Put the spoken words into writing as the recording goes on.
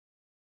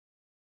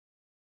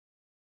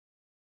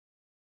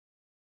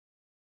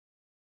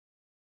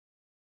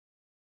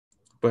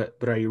but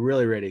are you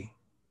really ready?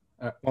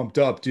 Pumped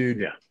up, dude.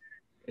 Yeah.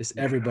 Is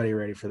everybody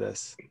ready for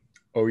this?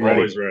 Oh, yeah.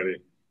 Always ready.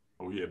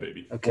 Oh yeah,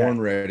 baby. Okay. Born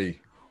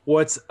ready.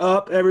 What's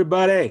up,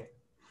 everybody?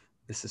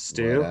 This is What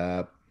Stu.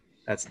 up?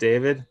 That's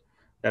David.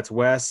 That's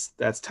Wes.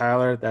 That's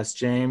Tyler. That's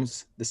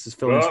James. This is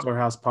Filling What up?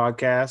 Storehouse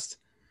podcast.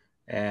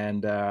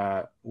 And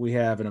we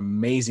have an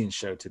amazing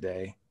show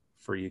today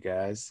for you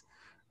guys.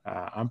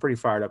 I'm pretty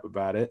fired up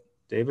about it.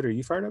 David, are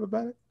you fired up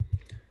about it?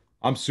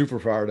 I'm super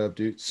fired up,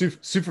 dude.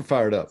 Super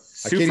fired up.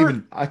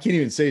 Super? I can't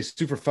even say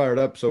super fired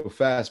up so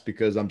fast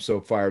because I'm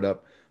so fired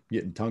up. I'm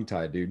getting tongue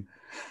tied, dude.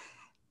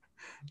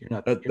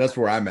 That's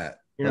where I'm at.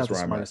 You're That's not the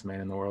where I'm smartest at.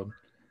 man in the world.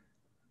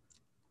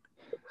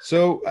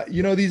 So,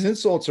 these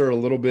insults are a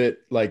little bit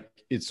like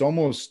it's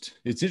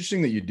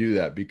interesting that you do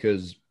that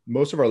because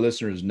most of our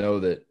listeners know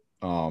that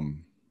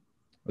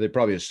they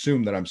probably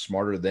assume that I'm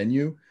smarter than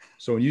you.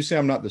 So when you say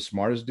I'm not the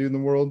smartest dude in the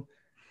world,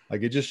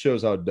 like it just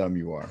shows how dumb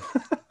you are.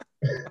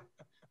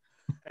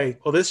 Hey,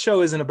 well, this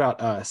show isn't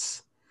about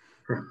us,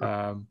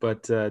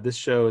 but this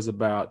show is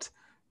about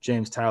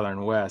James, Tyler,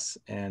 and Wes.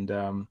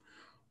 And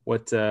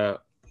what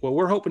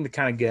we're hoping to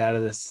kind of get out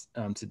of this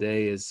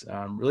today is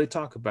really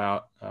talk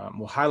about,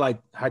 we'll highlight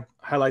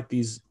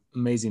these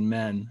amazing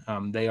men.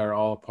 They are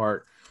all a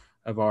part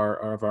of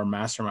our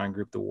mastermind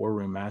group, the War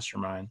Room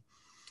Mastermind.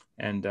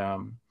 And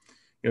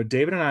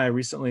David and I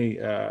recently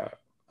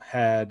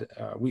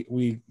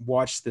we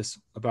watched this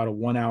about a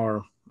 1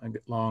 hour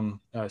long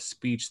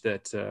speech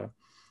that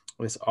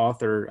this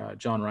author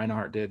John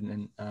Reinhardt did,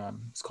 and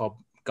it's called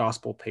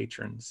Gospel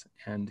Patrons,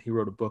 and he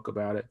wrote a book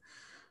about it,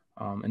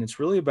 and it's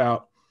really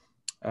about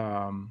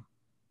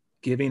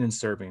giving and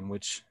serving.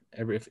 Which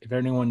if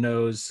anyone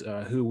knows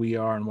who we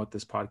are and what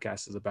this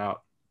podcast is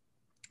about,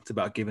 it's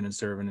about giving and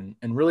serving,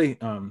 and really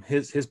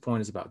his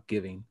point is about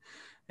giving,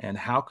 and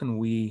how can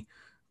we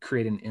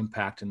create an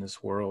impact in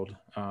this world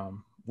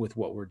with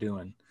what we're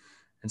doing.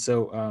 And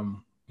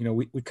so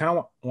we kind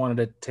of wanted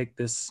to take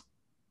this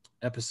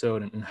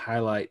episode and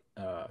highlight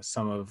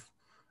some of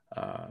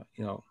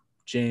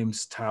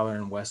James, Tyler,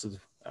 and Wes's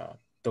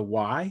the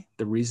why,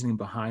 the reasoning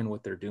behind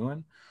what they're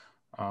doing,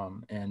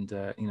 and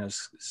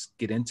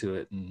get into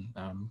it and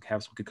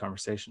have some good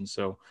conversations.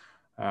 So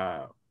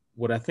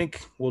what I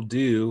think we'll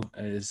do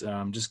is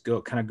just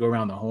go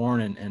around the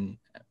horn and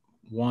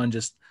one,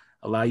 just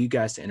allow you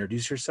guys to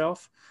introduce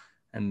yourself,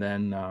 and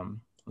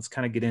then let's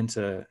kind of get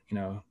into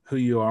who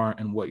you are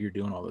and what you're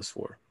doing all this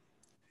for.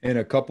 And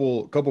a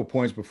couple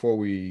points before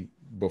we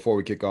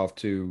kick off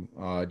too,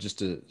 just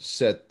to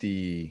set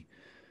the,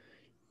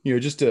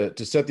 just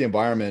to set the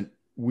environment.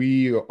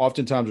 We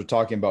oftentimes are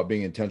talking about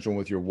being intentional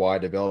with your why,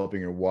 developing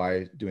your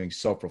why, doing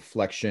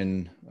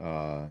self-reflection,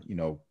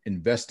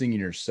 investing in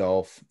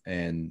yourself.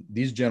 And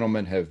these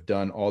gentlemen have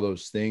done all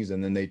those things,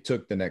 and then they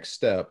took the next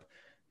step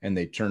and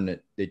they turn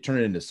it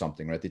into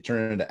something, right? They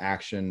turn it into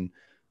action.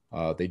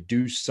 They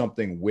do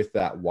something with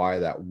that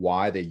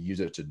why they use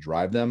it to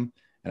drive them.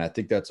 And I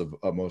think that's of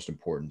utmost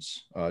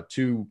importance.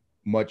 Two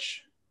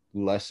much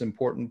less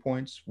important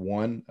points.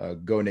 One,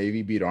 go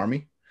Navy, beat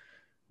Army.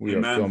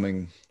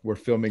 We're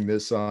filming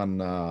this on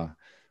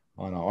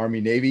Army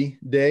Navy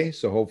Day.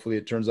 So hopefully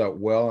it turns out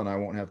well and I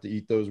won't have to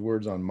eat those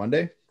words on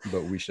Monday,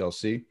 but we shall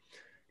see.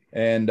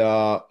 And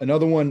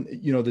another one,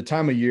 the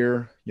time of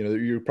year,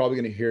 you're probably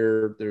going to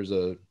hear there's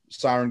a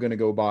siren going to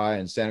go by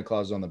and Santa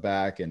Claus is on the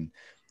back. And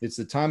it's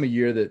the time of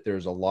year that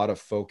there's a lot of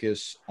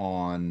focus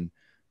on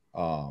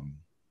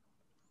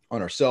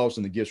ourselves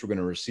and the gifts we're going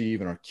to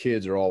receive. And our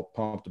kids are all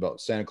pumped about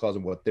Santa Claus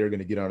and what they're going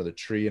to get under the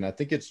tree. And I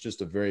think it's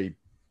just a very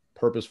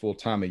purposeful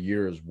time of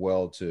year as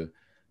well to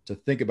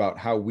think about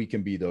how we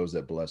can be those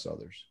that bless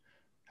others.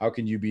 How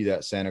can you be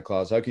that Santa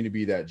Claus? How can you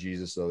be that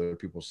Jesus that other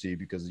people see?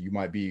 Because you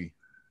might be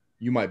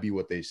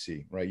what they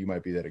see, right? You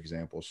might be that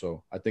example.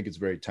 So I think it's a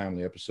very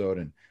timely episode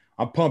and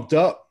I'm pumped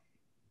up.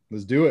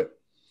 Let's do it.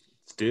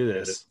 Let's do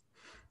this.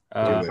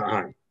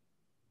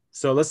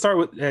 So let's start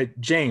with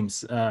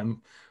James.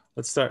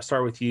 Let's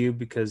start with you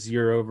because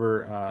you're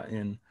over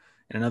in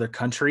another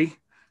country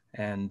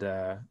and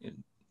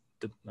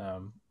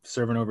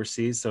serving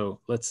overseas. So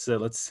let's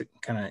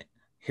kind of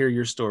hear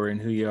your story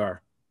and who you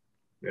are.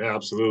 Yeah,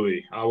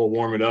 absolutely. I will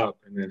warm it up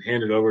and then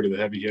hand it over to the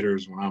heavy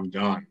hitters when I'm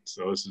done.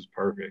 So this is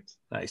perfect.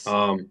 Nice.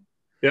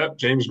 Yep,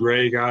 James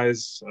Gray,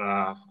 guys.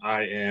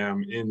 I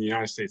am in the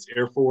United States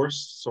Air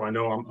Force, so I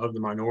know I'm of the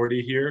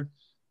minority here.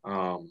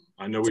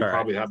 I know we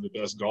probably have the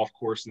best golf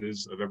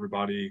courses of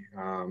everybody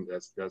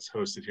that's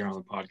hosted here on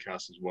the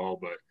podcast as well.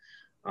 But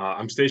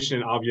I'm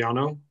stationed in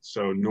Aviano,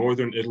 so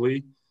northern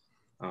Italy.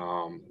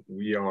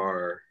 We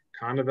are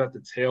kind of at the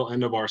tail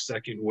end of our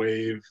second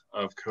wave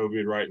of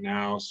COVID right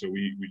now. So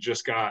we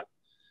just got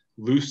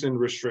loosened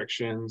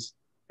restrictions,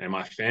 and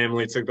my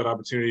family took that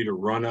opportunity to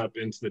run up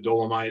into the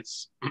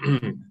Dolomites.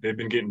 They've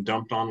been getting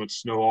dumped on with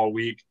snow all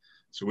week.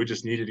 So we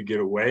just needed to get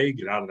away,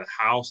 get out of the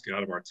house, get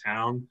out of our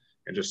town,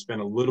 and just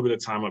spend a little bit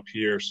of time up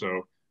here.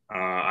 So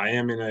I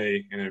am in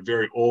a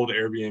very old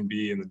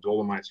Airbnb in the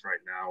Dolomites right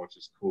now, which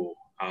is cool.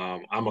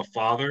 I'm a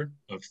father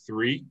of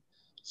 3.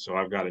 So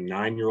I've got a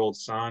 9-year-old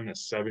son, a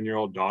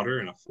 7-year-old daughter,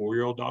 and a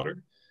 4-year-old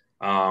daughter.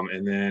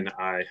 And then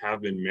I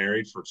have been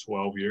married for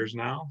 12 years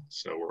now.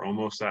 So we're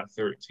almost at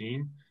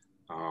 13.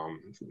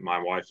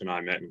 My wife and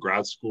I met in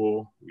grad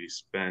school. We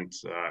spent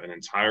an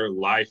entire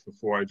life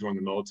before I joined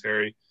the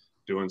military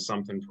doing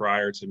something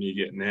prior to me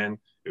getting in.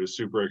 It was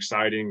super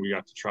exciting. We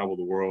got to travel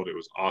the world. It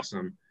was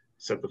awesome.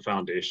 Set the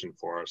foundation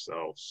for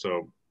ourselves.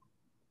 So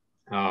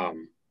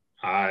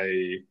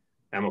I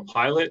am a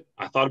pilot.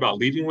 I thought about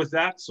leading with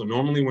that. So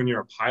normally when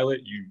you're a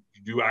pilot, you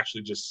do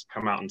actually just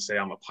come out and say,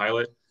 I'm a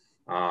pilot.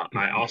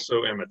 I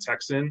also am a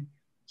Texan.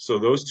 So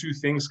those two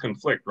things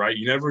conflict, right?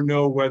 You never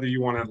know whether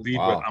you want to lead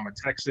with I'm a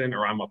Texan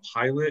or I'm a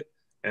pilot.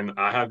 And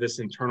I have this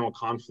internal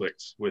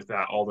conflict with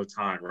that all the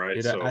time, right?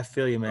 Dude, so I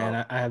feel you,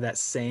 man. I have that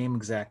same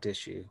exact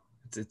issue.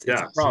 It's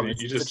yeah, a problem.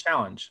 So it's a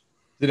challenge.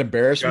 Is it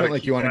embarrassment?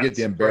 Like you want to get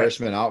the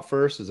embarrassment out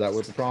first? Is that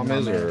what the problem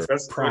is? Or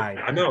that's pride?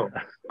 I know.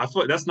 I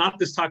feel that's not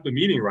this type of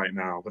meeting right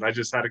now, but I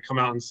just had to come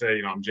out and say,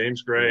 you know, I'm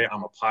James Gray,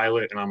 I'm a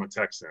pilot, and I'm a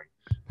Texan.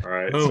 All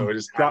right. Boom. So I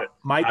just had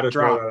to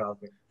throw that out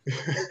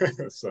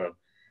there. So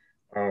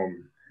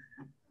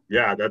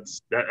yeah,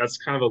 that's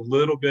kind of a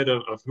little bit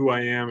of who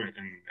I am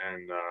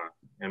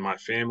and my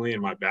family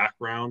and my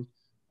background,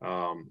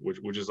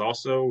 which is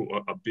also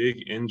a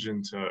big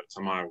engine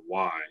to my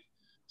why.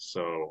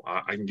 So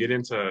I can get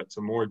into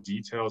more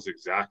details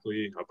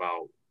exactly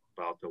about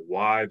the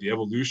why, the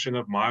evolution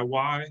of my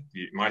why,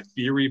 my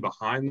theory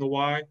behind the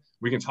why.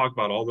 We can talk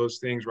about all those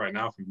things right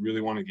now if we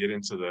really want to get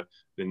into the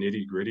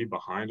nitty gritty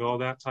behind all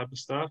that type of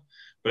stuff.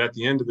 But at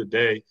the end of the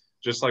day,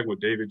 just like what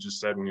David just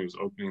said when he was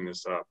opening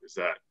this up, is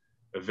that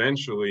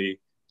eventually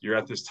you're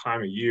at this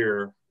time of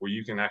year where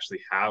you can actually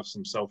have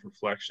some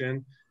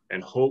self-reflection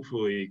and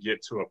hopefully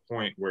get to a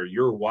point where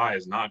your why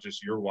is not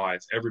just your why,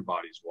 it's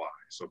everybody's why.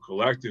 So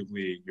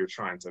collectively, you're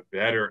trying to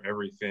better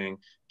everything,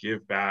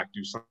 give back,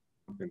 do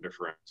something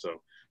different. So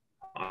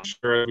I'm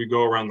sure as we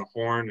go around the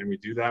horn and we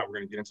do that, we're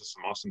going to get into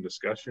some awesome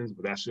discussions,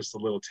 but that's just a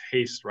little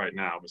taste right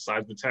now.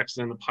 Besides the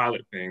Texan and the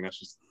pilot thing,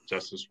 that's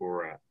just where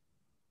we're at.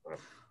 But,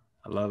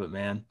 I love it,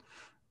 man.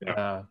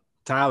 Yeah.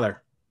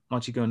 Tyler, why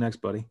don't you go next,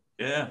 buddy?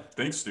 Yeah,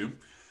 thanks, Stu.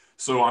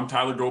 So I'm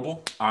Tyler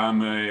Goble.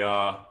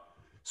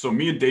 So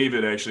me and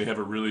David actually have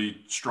a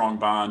really strong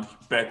bond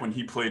back when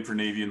he played for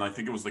Navy, and I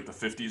think it was like the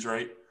 50s,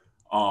 right?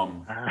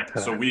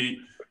 So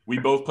we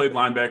both played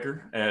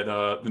linebacker at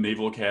the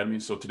Naval Academy.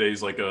 So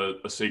today's like a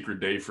sacred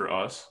day for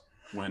us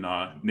when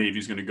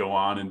Navy's going to go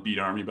on and beat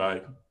Army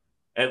by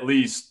at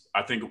least,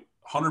 I think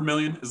 100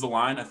 million is the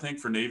line, I think,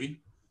 for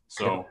Navy.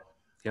 So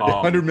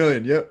 100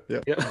 million.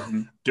 Yep.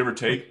 Give or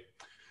take.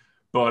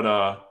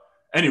 But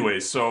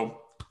anyways, so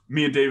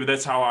me and David,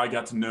 that's how I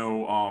got to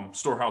know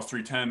Storehouse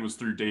 310 was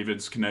through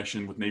David's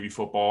connection with Navy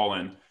football,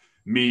 and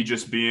me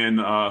just being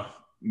a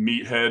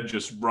meathead,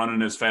 just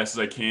running as fast as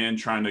I can,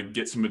 trying to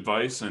get some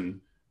advice,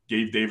 and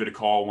gave David a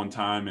call one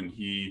time, and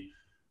he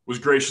was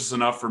gracious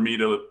enough for me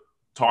to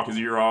talk his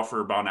ear off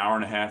for about an hour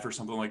and a half or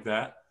something like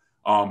that.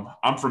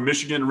 I'm from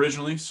Michigan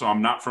originally, so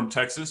I'm not from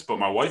Texas, but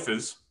my wife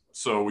is.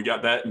 So we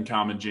got that in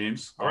common,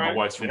 James. All right. My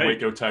wife's from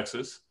Waco,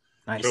 Texas.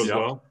 Nice. Yep.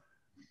 Well.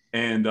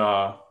 And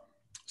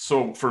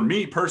so for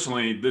me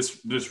personally,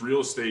 this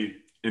real estate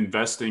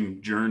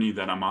investing journey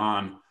that I'm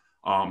on,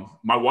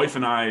 my wife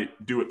and I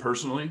do it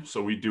personally.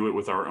 So we do it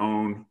with our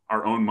own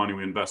money.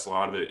 We invest a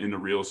lot of it into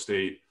real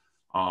estate.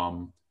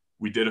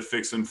 We did a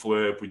fix and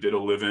flip. We did a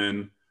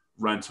live-in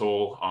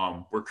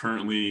rental. We're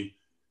currently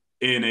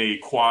in a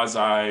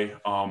quasi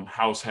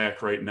house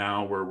hack right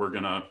now where we're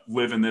going to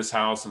live in this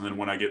house. And then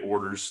when I get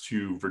orders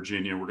to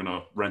Virginia, we're going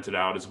to rent it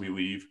out as we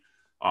leave.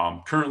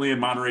 Currently in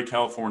Monterey,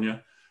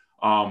 California.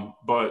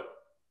 But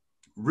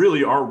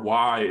really our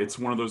why, it's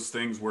one of those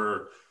things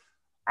where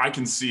I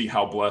can see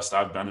how blessed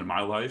I've been in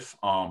my life,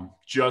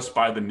 just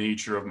by the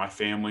nature of my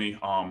family.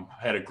 I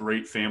had a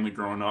great family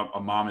growing up, a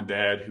mom and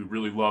dad who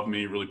really loved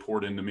me, really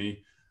poured into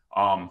me.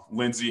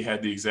 Lindsay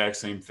had the exact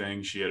same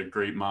thing. She had a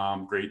great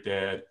mom, great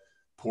dad,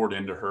 poured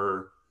into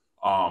her,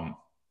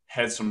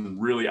 had some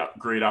really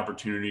great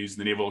opportunities.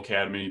 The Naval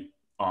Academy,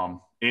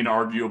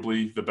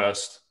 inarguably the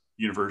best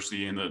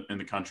university in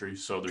the country.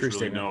 So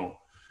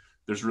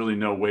there's really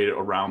no way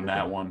around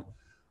that one.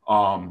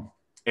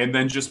 And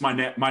then just my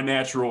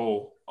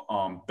natural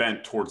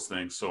bent towards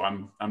things. So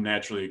I'm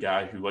naturally a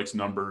guy who likes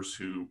numbers,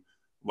 who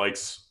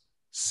likes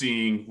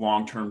seeing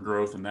long-term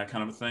growth and that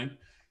kind of a thing.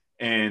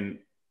 And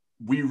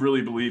we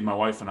really believe, my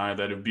wife and I,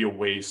 that it would be a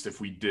waste if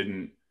we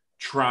didn't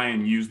try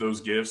and use those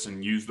gifts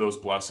and use those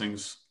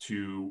blessings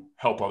to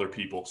help other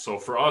people. So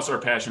for us, our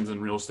passion's in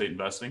real estate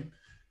investing.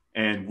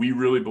 And we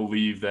really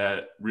believe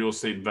that real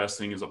estate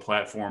investing is a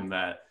platform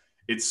that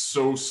it's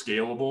so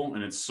scalable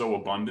and it's so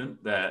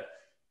abundant that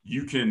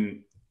you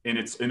can, and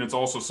it's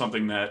also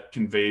something that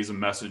conveys a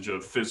message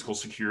of physical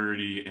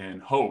security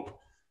and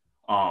hope.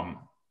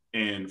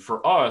 And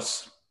for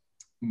us,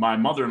 my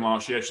mother-in-law,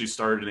 she actually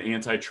started an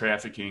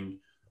anti-trafficking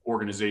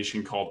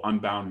organization called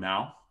Unbound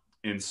Now.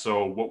 And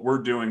so what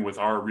we're doing with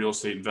our real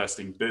estate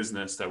investing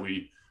business that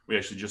we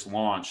actually just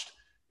launched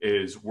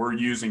is we're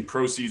using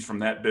proceeds from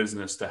that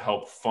business to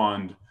help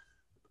fund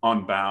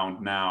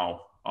Unbound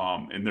Now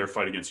in their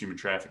fight against human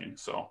trafficking.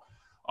 So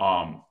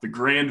The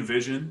grand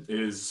vision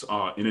is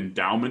an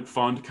endowment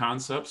fund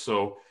concept.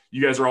 So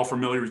you guys are all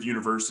familiar with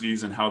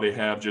universities and how they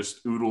have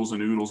just oodles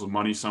and oodles of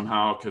money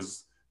somehow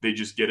because they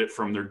just get it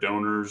from their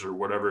donors or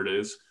whatever it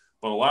is.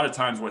 But a lot of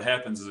times what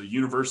happens is a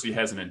university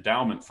has an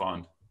endowment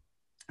fund.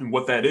 And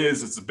what that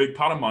is, it's a big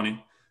pot of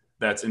money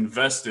that's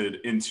invested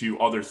into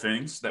other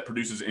things that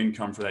produces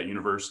income for that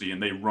university,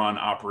 and they run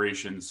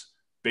operations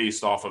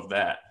based off of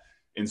that.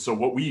 And so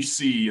what we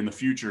see in the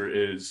future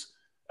is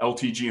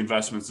LTG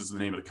Investments is the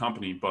name of the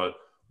company, but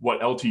what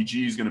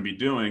LTG is going to be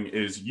doing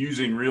is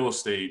using real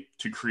estate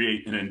to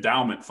create an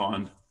endowment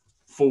fund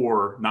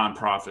for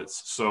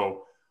nonprofits.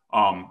 So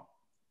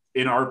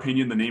in our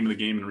opinion, the name of the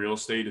game in real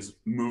estate is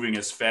moving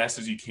as fast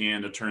as you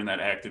can to turn that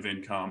active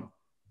income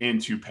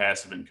into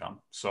passive income.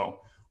 So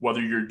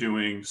whether you're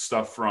doing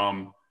stuff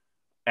from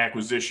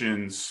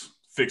acquisitions,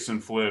 fix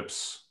and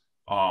flips,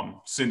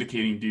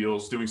 syndicating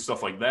deals, doing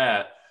stuff like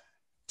that,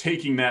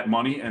 taking that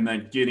money and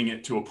then getting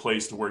it to a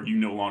place to where you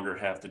no longer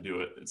have to do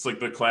it. It's like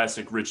the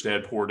classic rich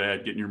dad, poor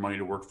dad, getting your money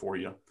to work for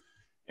you.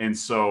 And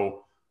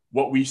so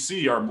what we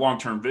see, our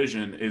long-term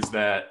vision is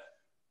that,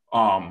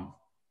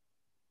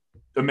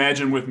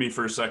 imagine with me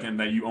for a second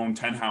that you own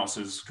 10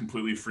 houses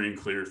completely free and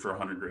clear for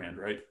 $100,000,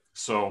 right?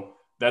 So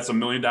that's $1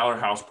 million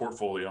house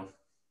portfolio.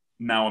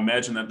 Now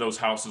imagine that those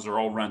houses are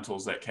all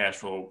rentals that cash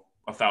flow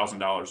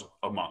 $1,000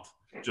 a month,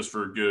 just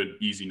for good,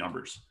 easy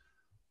numbers.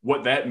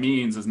 What that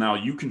means is now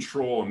you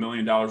control $1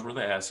 million worth of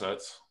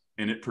assets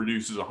and it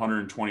produces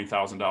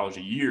 $120,000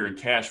 a year in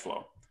cash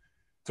flow.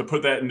 To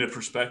put that into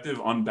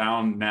perspective,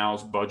 Unbound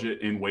Now's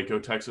budget in Waco,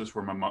 Texas,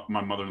 where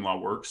my mother-in-law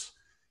works,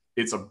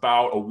 it's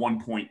about a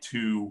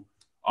 $1.2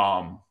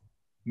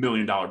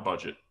 million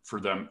budget for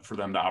them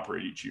to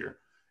operate each year.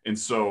 And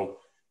so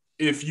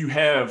if you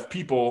have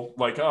people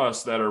like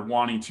us that are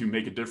wanting to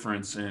make a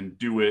difference and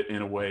do it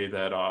in a way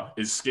that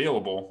is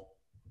scalable,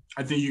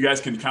 I think you guys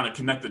can kind of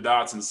connect the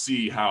dots and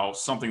see how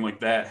something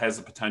like that has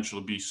the potential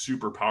to be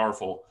super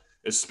powerful,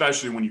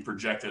 especially when you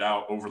project it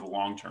out over the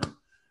long term.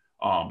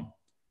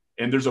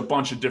 And there's a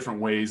bunch of different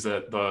ways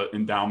that the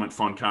endowment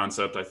fund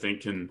concept, I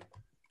think,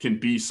 can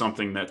be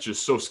something that's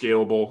just so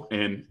scalable,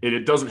 and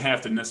it doesn't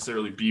have to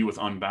necessarily be with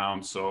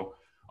Unbound. So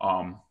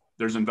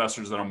there's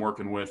investors that I'm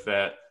working with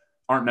that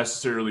aren't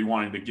necessarily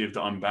wanting to give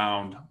to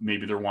Unbound.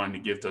 Maybe they're wanting to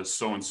give to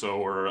so-and-so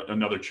or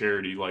another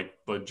charity like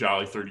the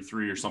Jolly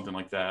 33 or something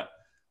like that.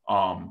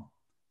 And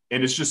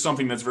it's just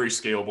something that's very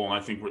scalable. And I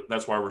think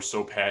that's why we're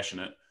so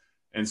passionate.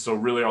 And so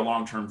really our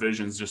long-term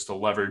vision is just to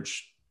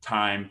leverage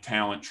time,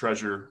 talent,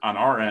 treasure on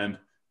our end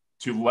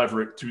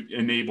to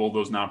enable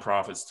those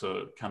nonprofits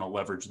to kind of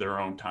leverage their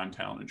own time,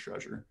 talent, and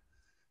treasure.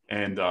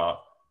 And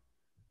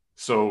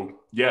so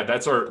yeah,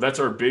 that's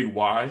our big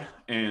why.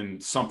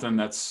 And something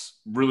that's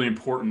really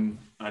important,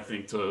 I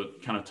think, to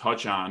kind of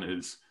touch on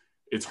is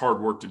it's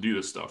hard work to do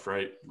this stuff,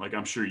 right? Like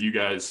I'm sure you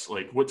guys,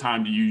 like, what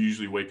time do you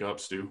usually wake up,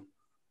 Stu?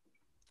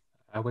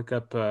 I wake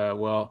up,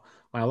 well,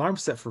 my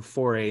alarm's set for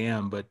 4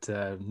 a.m., but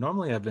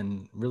normally I've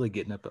been really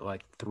getting up at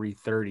like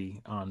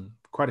 3:30 on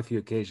quite a few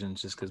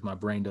occasions just because my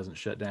brain doesn't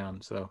shut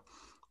down. So,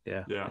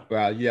 yeah. Yeah.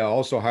 Well, yeah.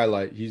 Also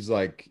highlight, he's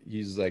like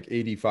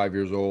 85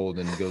 years old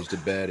and goes to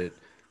bed at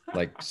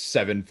like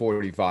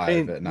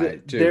 7:45 at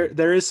night too.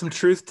 There is some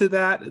truth to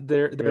that.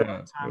 There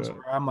are times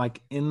where I'm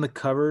like in the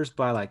covers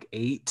by like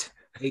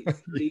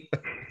 8:30,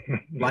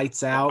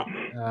 lights out.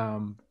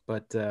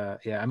 But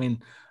yeah, I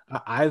mean,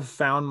 I've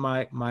found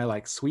my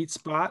like sweet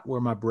spot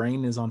where my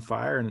brain is on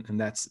fire, and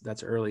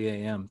that's early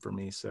AM for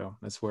me. So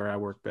that's where I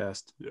work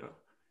best. Yeah.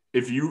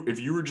 If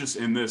you were just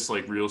in this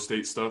like real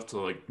estate stuff to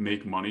like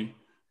make money,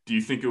 do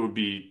you think it would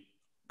be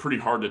pretty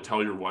hard to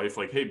tell your wife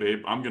like, hey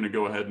babe, I'm going to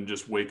go ahead and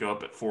just wake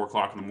up at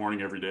 4:00 in the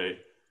morning every day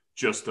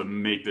just to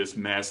make this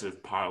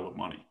massive pile of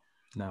money?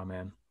 No,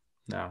 man.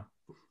 No,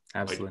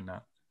 absolutely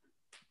like,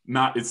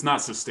 not. It's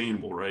not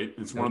sustainable, right?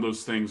 It's one of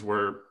those things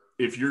where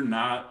if you're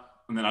not,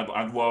 and then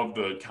I love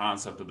the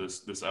concept of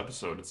this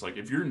episode. It's like,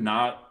 if you're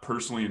not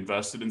personally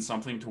invested in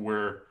something to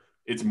where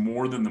it's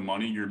more than the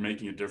money, you're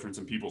making a difference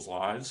in people's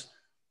lives,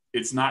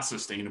 it's not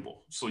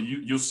sustainable. So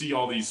you'll see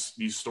all these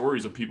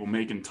stories of people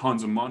making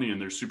tons of money and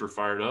they're super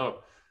fired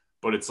up,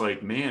 but it's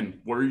like,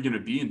 man, what are you going to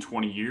be in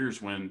 20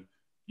 years when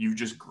you've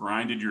just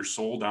grinded your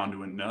soul down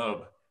to a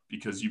nub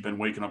because you've been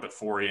waking up at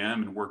 4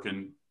 a.m. and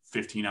working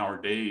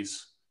 15-hour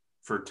days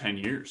for 10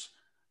 years?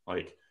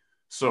 Like,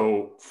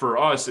 so for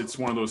us, it's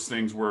one of those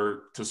things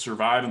where to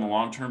survive in the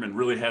long term and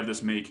really have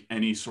this make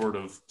any sort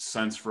of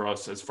sense for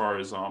us as far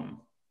as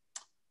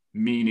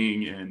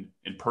meaning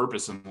and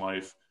purpose in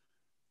life,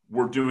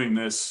 we're doing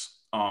this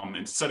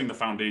and setting the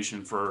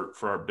foundation for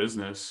our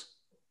business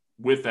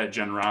with that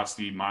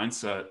generosity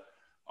mindset.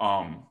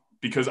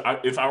 Because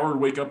if I were to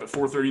wake up at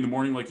 4:30 in the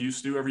morning like you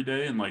do every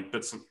day, and like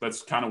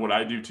that's kind of what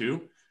I do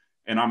too,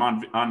 and I'm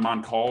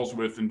on calls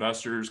with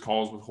investors,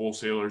 calls with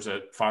wholesalers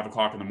at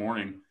 5:00 in the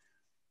morning,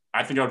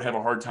 I think I would have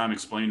a hard time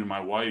explaining to my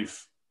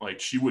wife,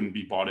 like she wouldn't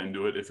be bought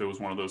into it if it was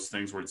one of those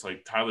things where it's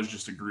like Tyler's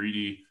just a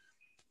greedy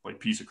like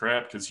piece of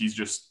crap because he's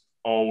just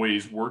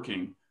always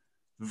working.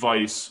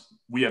 Vice,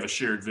 we have a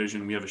shared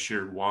vision, we have a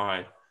shared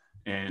why,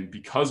 And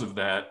because of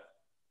that,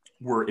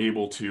 we're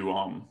able to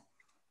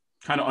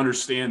kind of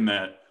understand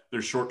that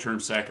there's short-term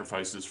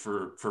sacrifices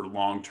for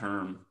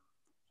long-term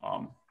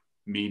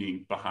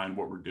meaning behind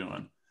what we're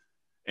doing.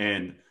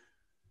 And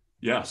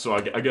yeah, so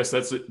I guess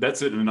that's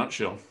it in a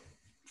nutshell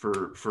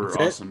for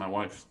us and my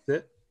wife.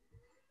 That's it.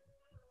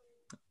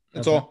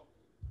 That's all.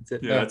 That's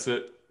it. Yeah, that's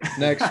it.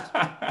 Next.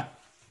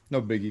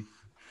 No biggie.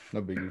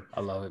 No biggie.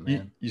 I love it,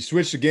 man. You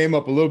switched the game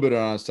up a little bit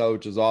on us, Tyler,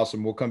 which is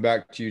awesome. We'll come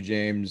back to you,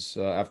 James,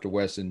 after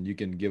Wes, and you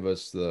can give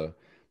us the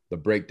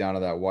breakdown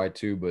of that why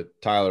too.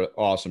 But Tyler,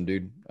 awesome,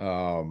 dude.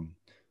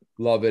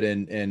 Love it.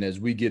 And as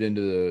we get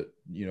into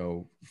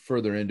the,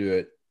 further into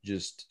it,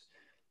 just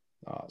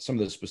some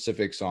of the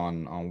specifics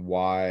on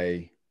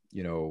why,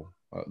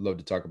 I'd love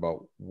to talk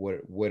about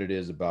what it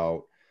is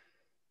about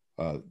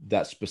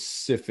that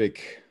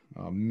specific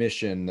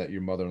mission that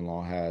your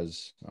mother-in-law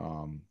has.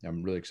 I'm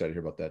really excited to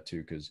hear about that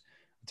too, because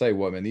I'll tell you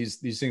what, man,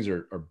 these things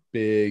are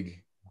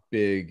big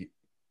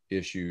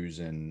issues,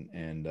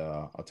 and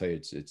I'll tell you,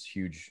 it's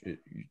huge.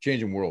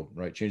 Changing world,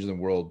 right? Changing the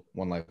world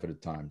one life at a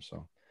time.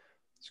 So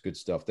it's good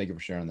stuff. Thank you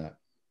for sharing that.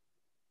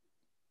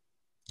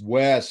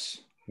 Wes,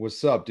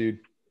 what's up, dude?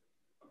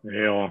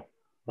 Yeah.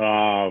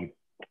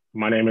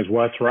 My name is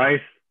Wes Rice.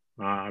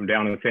 I'm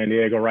down in San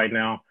Diego right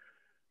now.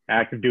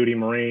 Active duty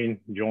Marine,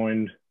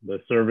 joined the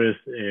service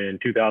in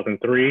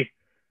 2003.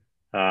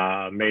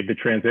 Made the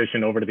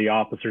transition over to the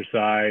officer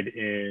side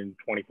in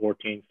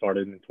 2014,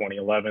 started in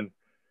 2011.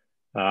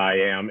 I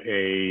am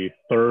a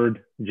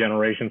third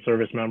generation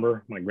service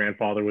member. My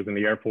grandfather was in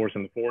the Air Force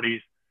in the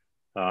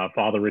 40s.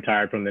 Father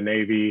retired from the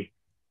Navy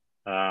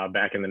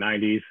back in the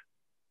 90s.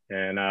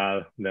 And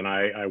then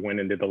I went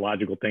and did the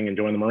logical thing and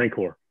joined the Marine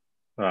Corps.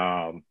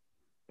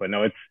 But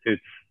no,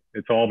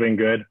 it's all been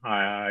good.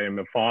 I am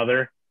a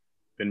father,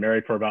 been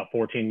married for about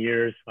 14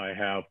 years. I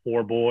have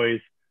 4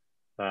 boys,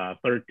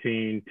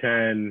 13,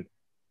 10,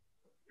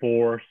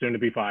 4, soon to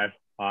be 5,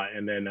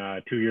 and then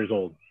 2 years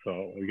old.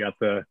 So we got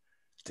the...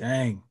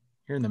 Dang,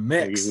 you're in the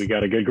mix. We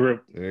got a good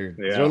group. Yeah.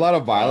 Is there a lot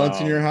of violence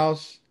in your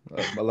house?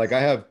 Like I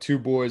have 2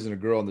 boys and a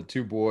girl, and the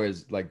 2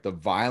 boys, like the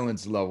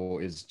violence level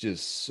is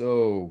just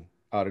so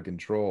out of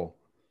control.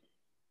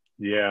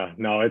 Yeah,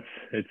 no,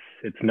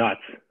 it's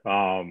nuts.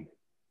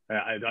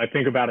 I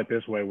think about it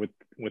this way, with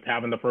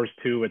having the first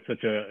 2 at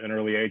such an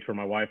early age for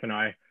my wife and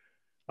I,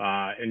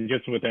 and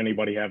just with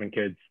anybody having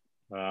kids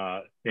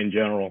in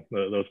general,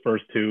 those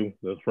first 2,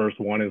 the first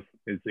one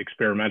is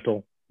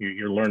experimental.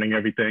 You're learning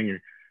everything.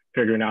 You're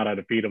figuring out how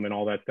to feed them and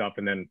all that stuff.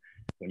 And then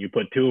when you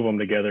put 2 of them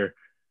together,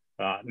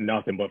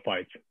 nothing but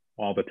fights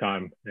all the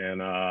time.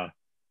 And I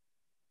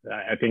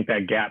think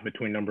that gap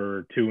between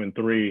number 2 and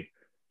 3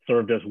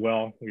 served us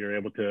well. We were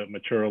able to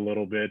mature a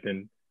little bit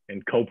and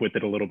cope with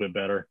it a little bit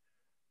better.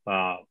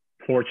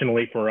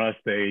 Fortunately for us,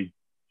 they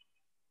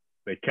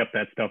kept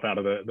that stuff out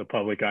of the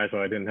public eye,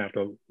 so I didn't have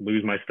to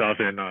lose my stuff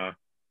in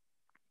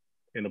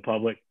the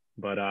public.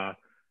 But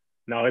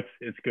no,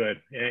 it's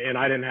good. And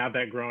I didn't have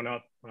that growing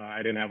up. I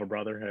didn't have a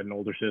brother. I had an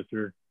older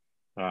sister.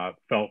 I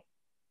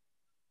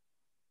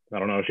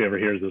don't know if she ever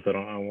hears this. I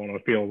don't want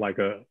to feel like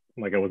I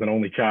was an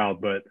only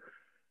child, but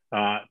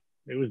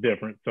it was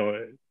different. So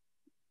it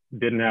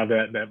didn't have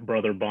that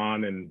brother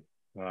bond, and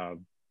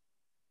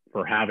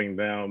for having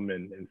them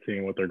and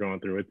seeing what they're going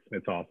through,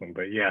 it's awesome.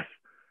 But yes,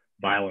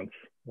 violence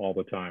all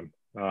the time.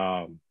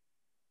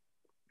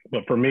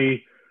 But for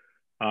me,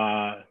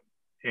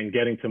 in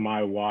getting to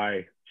my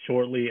why,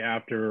 shortly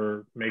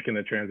after making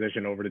the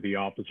transition over to the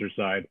officer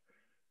side,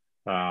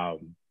 I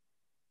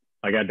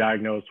got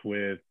diagnosed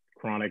with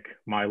chronic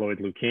myeloid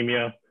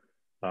leukemia.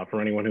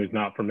 For anyone who's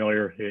not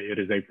familiar, it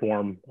is a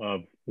form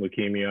of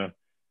leukemia.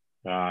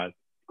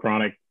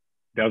 Chronic,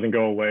 doesn't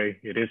go away.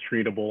 It is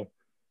treatable.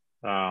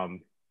 And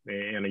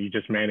you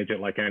just manage it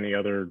like any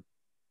other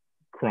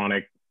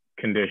chronic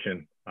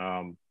condition.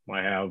 I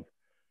have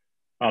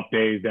up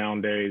days,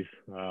 down days,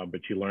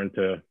 but you learn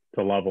to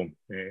love them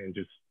and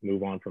just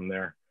move on from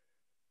there.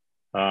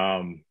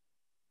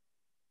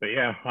 But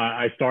yeah,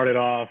 I started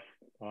off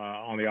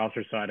on the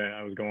officer side.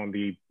 I was going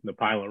the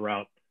pilot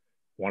route,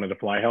 wanted to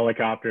fly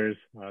helicopters.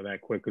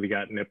 That quickly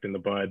got nipped in the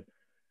bud.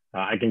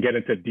 I can get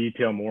into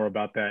detail more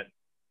about that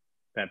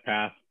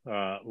path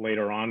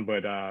later on,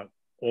 but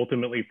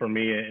ultimately for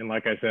me, and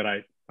like I said,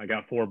 I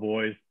got 4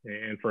 boys,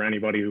 and for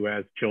anybody who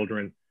has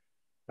children,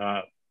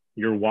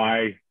 your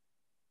why,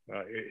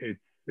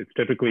 it's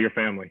typically your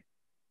family.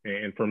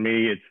 And for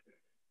me, it's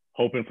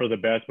hoping for the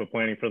best, but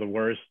planning for the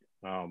worst.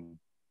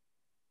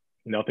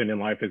 Nothing in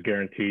life is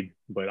guaranteed,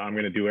 but I'm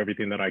going to do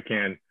everything that I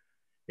can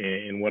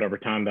in whatever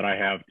time that I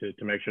have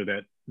to make sure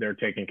that they're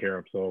taken care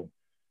of. So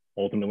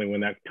ultimately,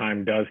 when that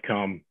time does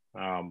come,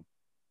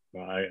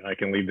 I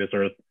can leave this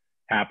earth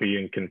happy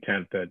and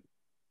content that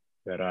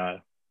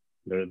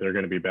they're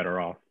going to be better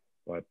off.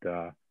 But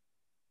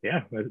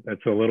yeah,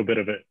 that's a little bit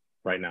of it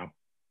right now.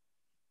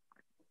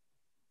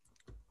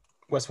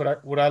 Wes,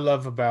 what I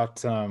love about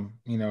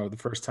the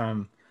first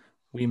time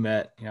we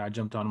met, I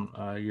jumped on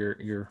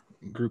your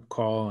group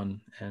call and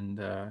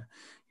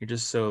you're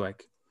just so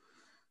like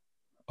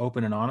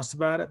open and honest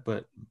about it,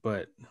 but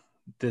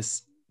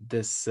this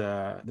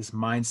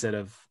mindset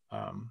of,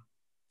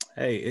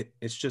 hey,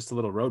 it's just a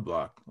little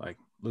roadblock, like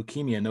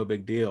leukemia, no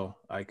big deal.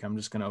 Like, I'm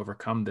just going to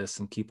overcome this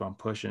and keep on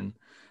pushing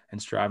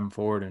and striving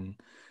forward, and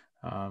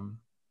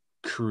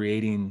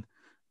creating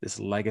this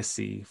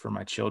legacy for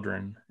my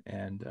children.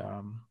 And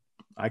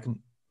I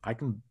can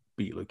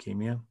beat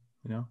leukemia,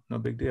 no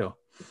big deal.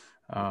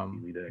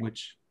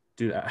 Which,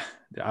 dude,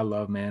 I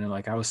love, man. And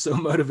like, I was so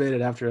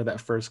motivated after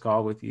that first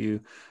call with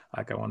you.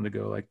 Like, I wanted to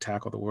go like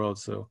tackle the world.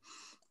 So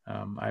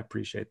I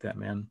appreciate that,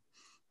 man.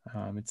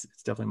 It's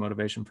definitely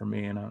motivation for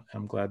me, and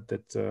I'm glad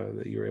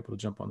that you were able to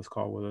jump on this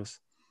call with us.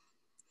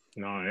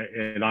 No,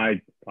 and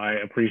I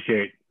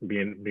appreciate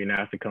being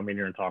asked to come in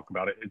here and talk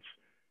about it.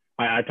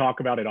 I talk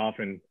about it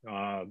often,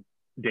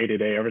 day to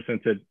day, ever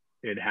since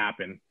it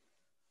happened.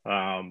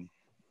 And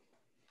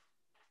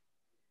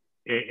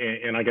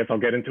I guess I'll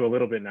get into a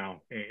little bit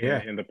now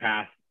in the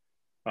past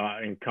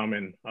and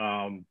coming.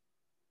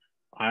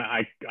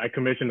 I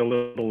commissioned a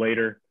little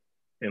later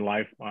in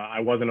life. I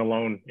wasn't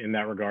alone in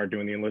that regard,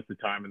 doing the enlisted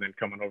time and then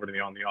coming over to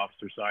on the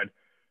officer side.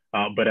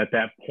 But at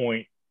that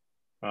point,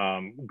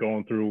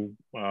 going through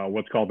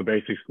what's called the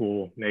basic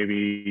school,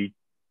 Navy,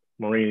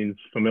 Marines,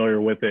 familiar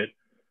with it.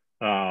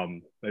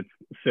 It's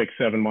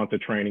 6-7 months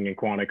of training in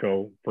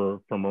Quantico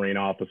for Marine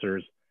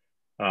officers.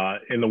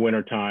 In the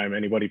wintertime,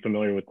 anybody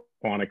familiar with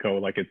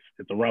Quantico, like it's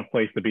a rough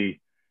place to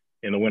be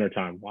in the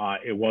wintertime.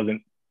 It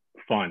wasn't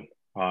fun.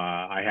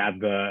 At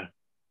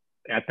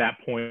that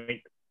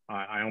point,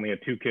 I only had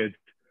 2 kids,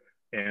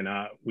 and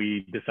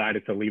we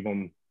decided to leave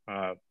them.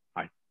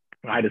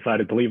 I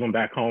decided to leave them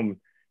back home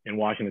in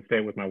Washington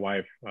State with my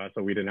wife,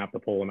 so we didn't have to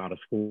pull them out of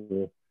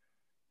school.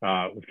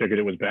 We figured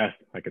it was best.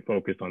 I could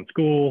focus on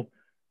school.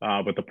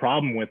 But the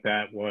problem with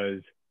that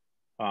was,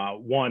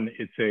 one,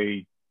 it's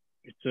a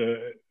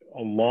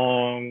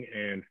long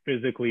and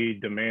physically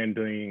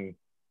demanding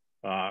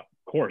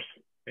course.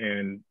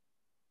 And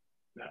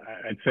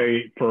I'd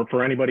say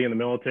for anybody in the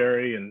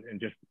military and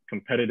just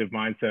competitive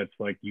mindsets,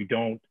 like you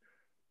don't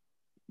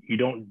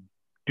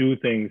do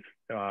things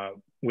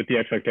with the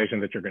expectation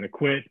that you're going to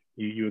quit.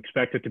 You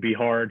expect it to be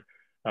hard,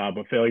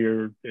 but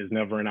failure is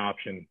never an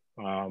option.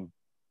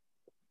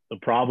 The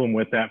problem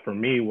with that for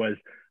me was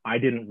I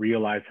didn't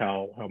realize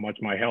how much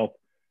my health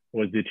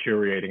was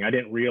deteriorating. I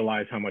didn't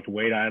realize how much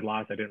weight I had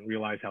lost. I didn't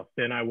realize how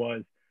thin I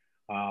was.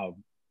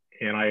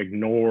 And I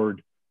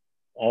ignored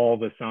all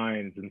the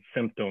signs and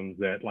symptoms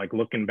that, like,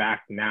 looking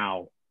back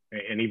now,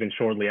 and even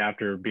shortly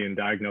after being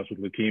diagnosed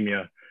with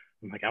leukemia,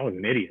 I'm like, I was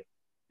an idiot.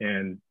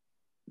 And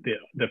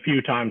the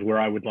few times where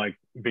I would like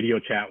video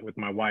chat with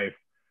my wife,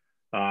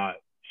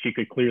 she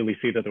could clearly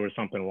see that there was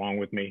something wrong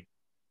with me.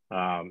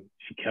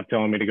 She kept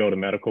telling me to go to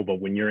medical, but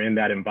when you're in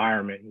that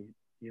environment,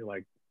 you're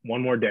like,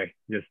 one more day,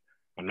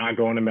 I'm not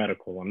going to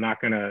medical. I'm not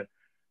gonna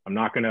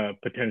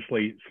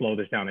potentially slow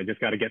this down. I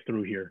just got to get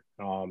through here.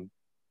 And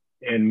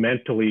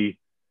mentally,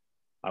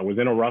 I was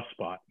in a rough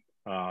spot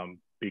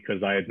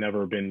because I had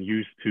never been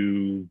used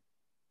to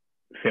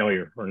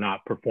failure or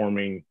not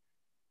performing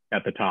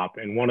at the top.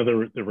 And one of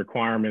the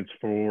requirements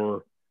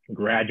for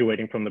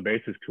graduating from the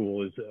basic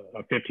school is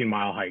a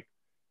 15-mile hike.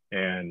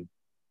 And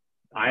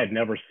I'd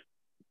never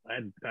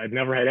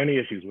had any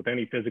issues with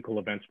any physical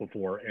events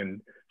before,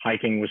 and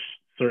hiking was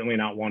certainly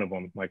not one of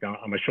them. Like,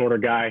 I'm a shorter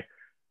guy.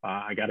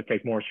 I got to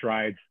take more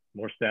strides,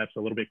 more steps, a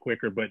little bit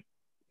quicker, but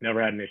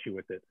never had an issue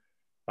with it.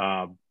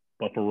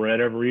 But for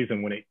whatever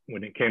reason, when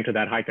it came to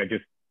that hike,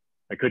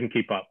 I couldn't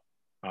keep up.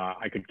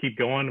 I could keep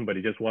going, but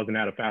it just wasn't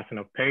at a fast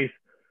enough pace.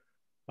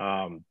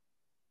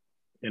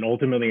 And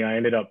ultimately, I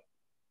ended up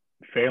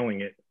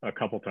failing it a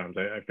couple times.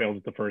 I failed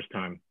it the first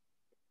time.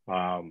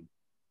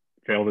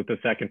 Failed it the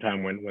second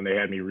time when they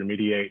had me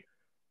remediate.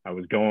 I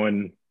was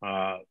going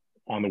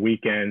on the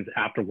weekends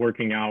after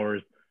working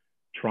hours,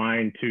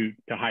 trying to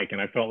hike,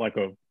 and I felt like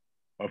a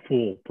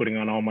fool putting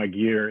on all my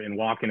gear and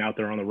walking out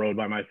there on the road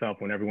by myself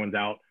when everyone's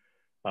out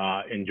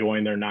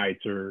enjoying their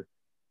nights or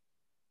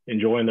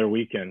enjoying their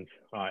weekends.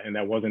 And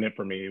that wasn't it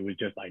for me. It was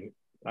just like,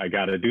 I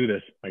got to do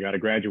this. I got to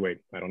graduate.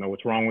 I don't know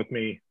what's wrong with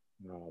me.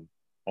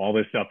 All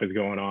this stuff is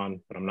going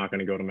on, but I'm not going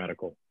to go to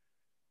medical.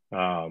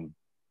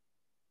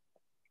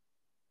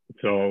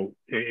 So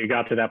it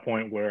got to that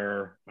point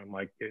where I'm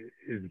like,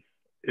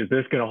 is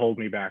this going to hold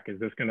me back? Is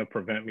this going to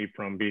prevent me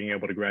from being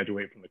able to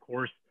graduate from the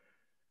course?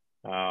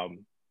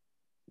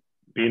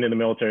 Being in the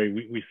military,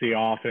 we see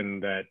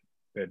often that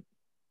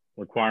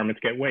requirements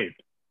get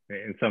waived.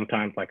 And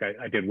sometimes, like,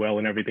 I did well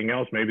in everything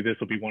else, maybe this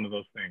will be one of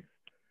those things.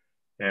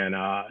 And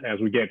as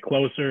we get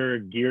closer,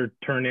 gear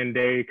turn-in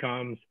day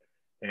comes,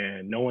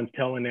 and no one's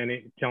telling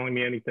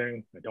me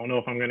anything. I don't know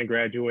if I'm going to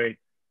graduate.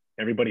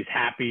 Everybody's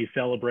happy,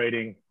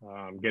 celebrating,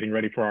 getting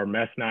ready for our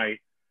mess night.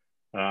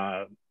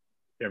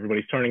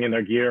 Everybody's turning in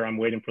their gear. I'm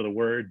waiting for the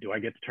word. Do I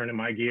get to turn in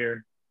my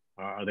gear?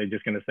 Are they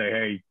just going to say,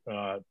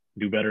 hey,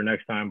 do better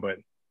next time, but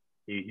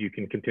you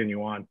can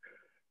continue on?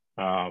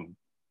 I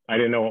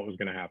didn't know what was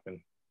going to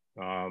happen.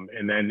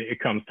 And then it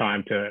comes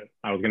time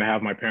I was going to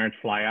have my parents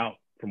fly out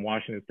from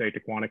Washington State to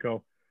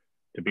Quantico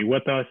to be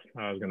with us.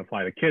 I was going to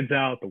fly the kids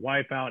out, the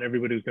wife out,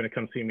 everybody was going to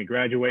come see me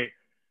graduate.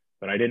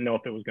 but I didn't know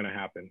if it was going to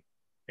happen.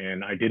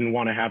 And I didn't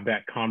want to have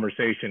that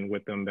conversation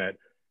with them that,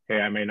 hey,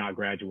 I may not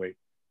graduate.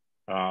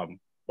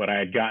 But I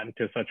had gotten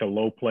to such a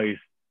low place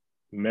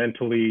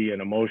mentally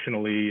and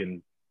emotionally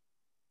and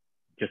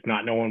just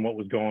not knowing what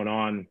was going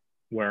on,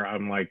 where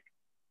I'm like,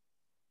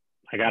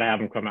 I got to have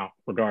them come out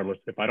regardless.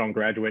 If I don't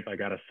graduate, I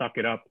got to suck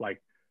it up.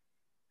 Like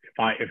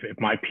if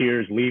my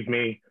peers leave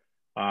me,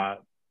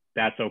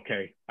 that's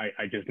okay.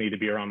 I just need to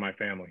be around my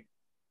family.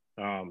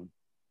 And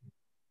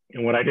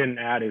what I didn't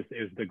add is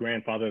the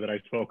grandfather that I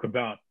spoke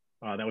about,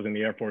 that was in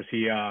the Air Force.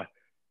 He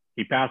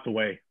passed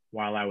away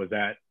while I was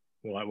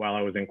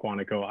in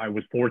Quantico. I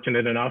was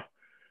fortunate enough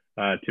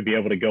to be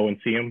able to go and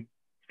see him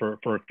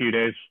for a few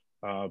days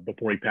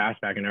before he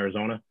passed back in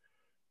Arizona.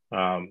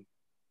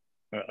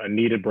 A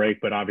needed break,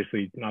 but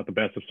obviously not the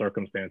best of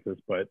circumstances,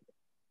 but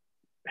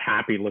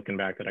happy looking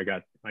back that I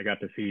got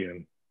to see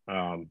him.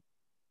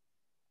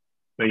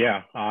 But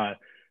yeah,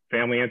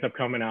 family ends up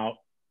coming out,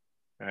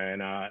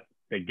 and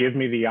they give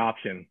me the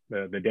option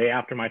the day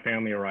after my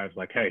family arrives,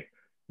 like, hey,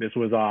 this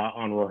was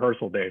on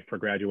rehearsal day for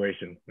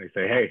graduation. They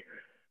say, hey,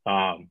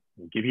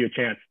 we'll give you a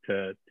chance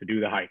to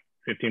do the hike.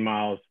 15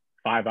 miles,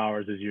 5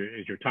 hours is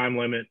your time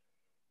limit.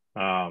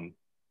 So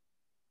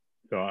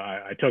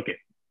I took it,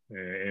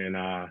 and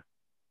I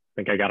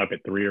think I got up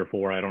at 3 or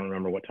 4. I don't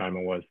remember what time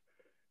it was.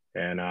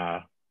 And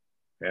I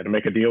had to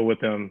make a deal with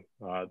them,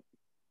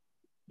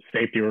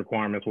 safety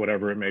requirements,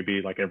 whatever it may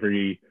be. Like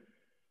every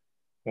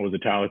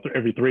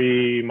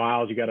 3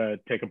 miles, you got to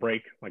take a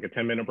break, like a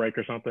 10-minute break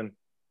or something.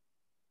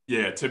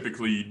 Yeah,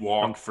 typically you'd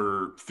walk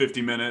for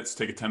 50 minutes,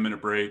 take a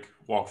 10-minute break,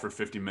 walk for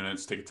 50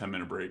 minutes, take a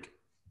 10-minute break.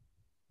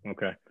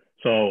 Okay.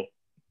 So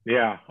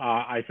yeah,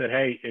 I said,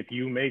 hey, if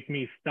you make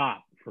me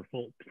stop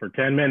for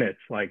 10 minutes,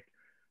 like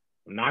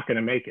I'm not going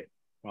to make it.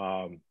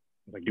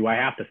 Like, do I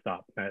have to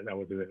stop? That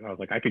was it. I was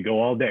like, I could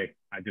go all day.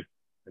 I just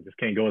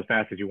can't go as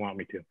fast as you want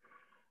me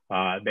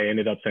to. They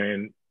ended up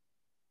saying,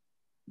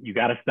 you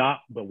got to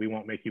stop, but we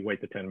won't make you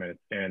wait the 10 minutes.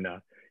 And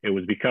it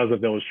was because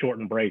of those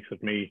shortened breaks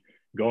of me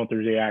going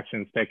through the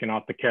actions, taking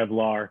off the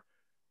Kevlar,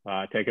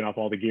 taking off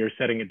all the gear,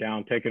 setting it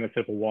down, taking a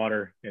sip of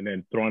water, and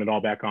then throwing it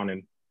all back on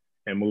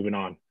and moving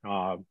on.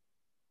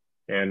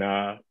 And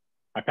I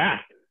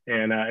passed.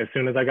 And as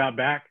soon as I got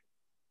back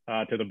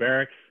to the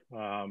barracks,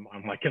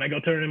 I'm like, can I go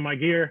turn in my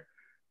gear?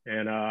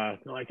 And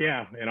they're like,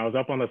 yeah. And I was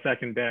up on the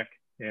second deck,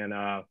 and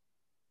I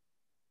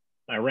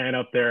ran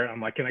up there.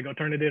 I'm like, can I go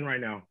turn it in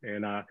right now?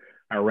 And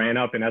I ran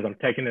up, and as I'm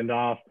taking it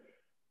off,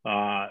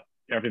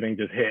 everything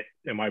just hit,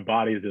 and my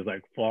body is just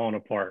like falling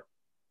apart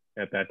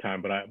at that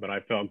time. But I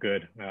felt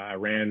good. I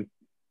ran,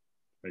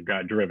 I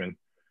got driven.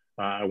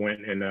 I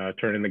went and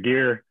turned in the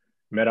gear,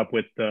 met up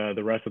with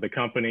the rest of the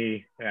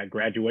company at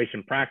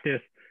graduation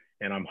practice,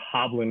 and I'm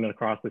hobbling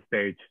across the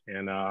stage.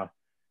 And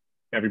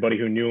everybody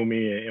who knew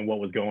me and what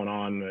was going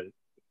on,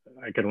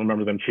 I can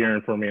remember them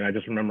cheering for me. And I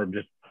just remember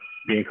just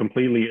being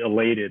completely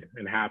elated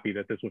and happy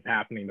that this was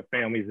happening. The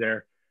family's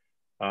there.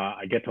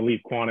 I get to leave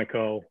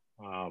Quantico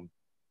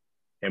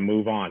and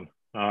move on.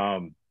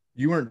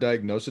 You weren't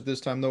diagnosed at this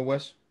time though,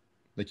 Wes?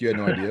 Like you had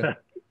no idea?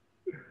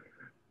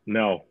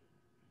 No.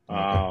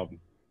 Okay.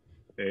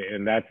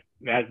 And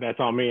that's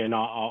on me. And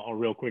I'll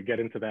real quick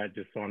get into that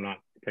just so I'm not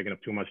taking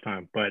up too much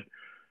time. But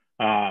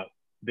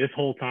this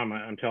whole time,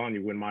 I'm telling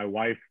you, when my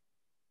wife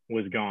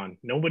was gone,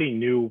 nobody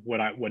knew what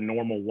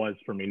normal was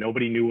for me.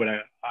 Nobody knew what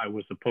I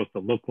was supposed to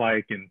look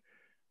like and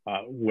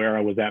where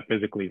I was at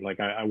physically. Like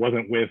I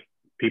wasn't with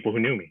people who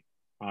knew me.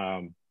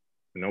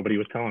 Nobody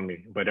was telling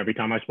me, but every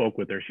time I spoke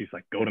with her, she's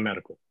like, go to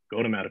medical,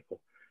 go to medical.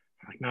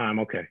 I'm like, no, I'm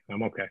okay.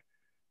 I'm okay.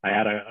 I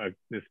had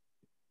this,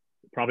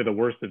 probably the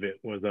worst of it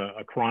was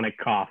a chronic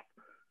cough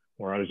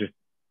where I was just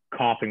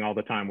coughing all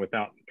the time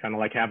without, kind of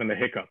like having the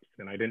hiccups,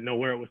 and I didn't know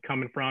where it was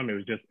coming from. It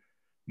was just,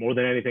 more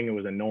than anything, it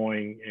was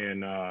annoying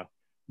and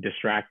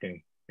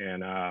distracting.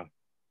 And I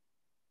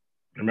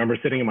remember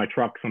sitting in my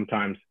truck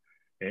sometimes,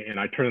 and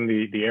I turned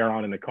the air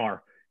on in the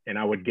car, and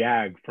I would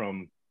gag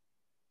from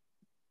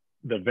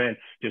the vents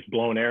just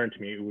blowing air into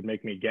me. It would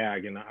make me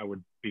gag, and I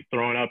would be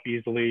throwing up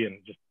easily and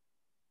just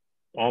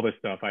all this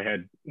stuff. I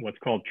had what's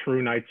called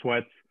true night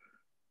sweats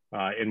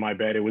in my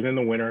bed. It was in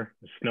the winter,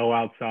 snow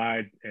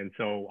outside. And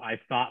so I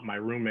thought my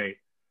roommate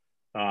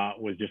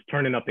was just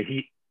turning up the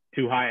heat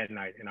too high at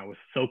night. And I was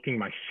soaking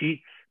my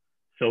sheets,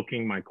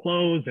 soaking my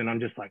clothes. And I'm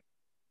just like,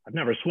 I've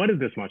never sweated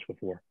this much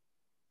before.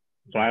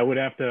 So I'd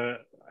have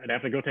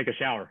to go take a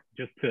shower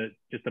just to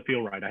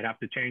feel right. I'd have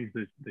to change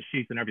the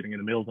sheets and everything in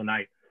the middle of the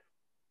night.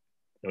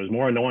 It was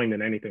more annoying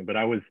than anything, but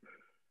I was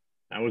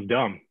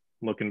dumb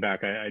looking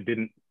back. I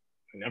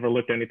never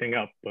looked anything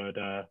up, but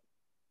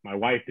my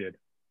wife did.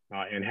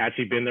 And had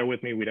she been there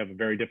with me, we'd have a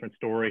very different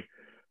story.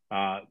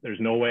 There's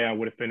no way I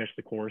would have finished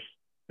the course.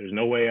 There's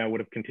no way I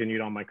would have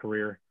continued on my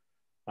career.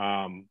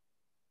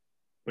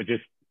 But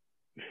just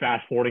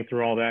fast forwarding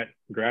through all that,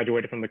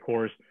 graduated from the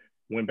course,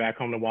 went back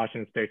home to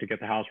Washington State to get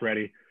the house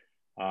ready.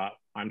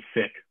 I'm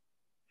sick.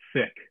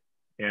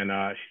 And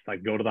she's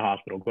like, go to the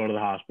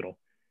hospital.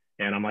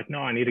 And I'm like, no,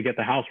 I need to get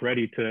the house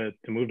ready to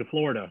move to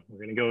Florida. I'm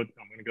going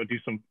to go do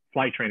some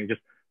flight training.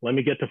 Just let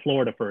me get to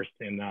Florida first.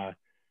 And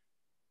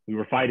we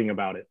were fighting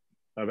about it,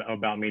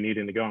 about me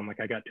needing to go. I'm like,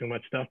 I got too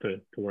much stuff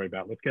to worry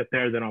about. Let's get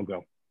there, then I'll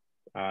go.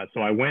 So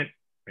I went.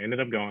 I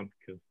ended up going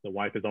because the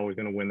wife is always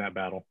going to win that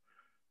battle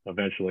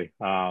eventually.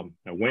 I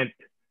went.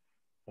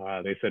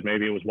 They said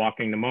maybe it was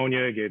walking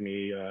pneumonia, gave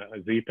me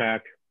a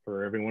Z-Pack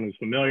for everyone who's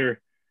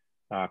familiar.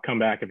 Come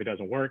back if it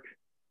doesn't work.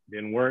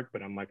 Didn't work,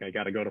 but I'm like, I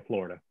got to go to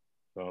Florida.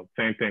 So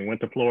same thing,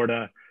 went to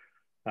Florida.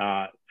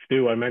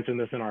 Stu, I mentioned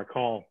this in our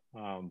call.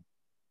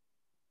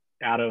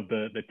 Out of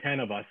the 10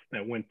 of us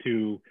that went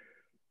to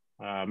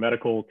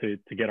medical to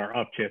get our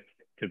up chips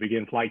to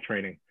begin flight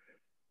training,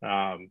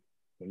 when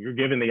you're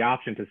given the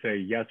option to say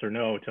yes or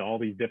no to all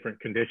these different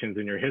conditions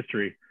in your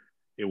history,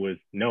 it was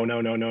no, no,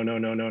 no, no, no,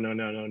 no, no, no,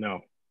 no, no,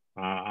 no.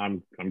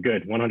 I'm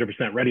good,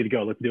 100% ready to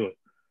go. Let's do it.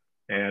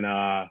 And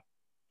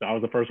so I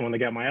was the first one to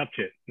get my up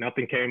chip.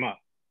 Nothing came up.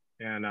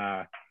 And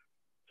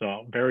so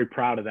I'm very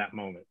proud of that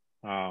moment.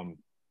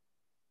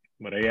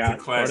 But yeah,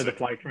 started the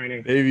flight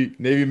training.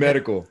 Navy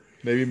medical.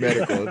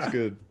 That's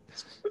good.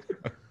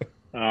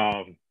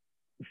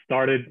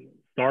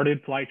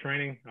 Started flight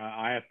training,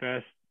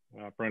 IFS,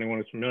 for anyone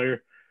who's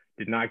familiar.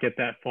 Did not get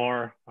that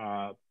far.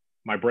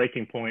 My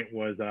breaking point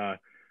was I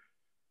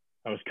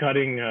was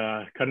cutting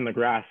the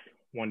grass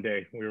one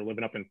day. We were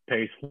living up in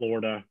Pace,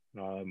 Florida.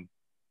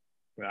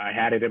 I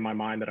had it in my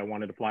mind that I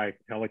wanted to fly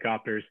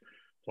helicopters.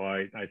 So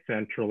I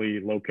centrally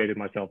located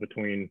myself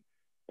between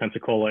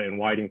Pensacola and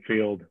Whiting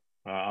Field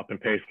up in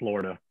Pace,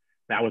 Florida.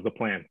 That was the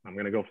plan. I'm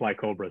going to go fly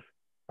Cobras,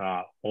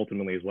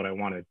 ultimately is what I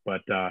wanted.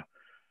 But that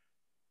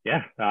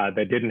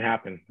didn't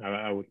happen.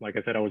 Like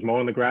I said, I was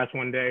mowing the grass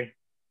one day,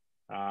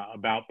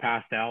 about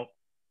passed out,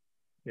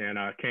 and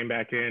came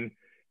back in,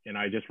 and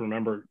I just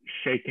remember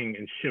shaking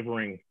and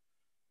shivering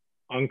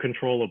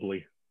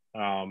uncontrollably,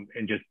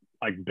 and just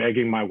like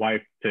begging my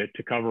wife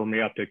to cover me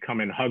up, to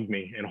come and hug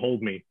me and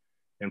hold me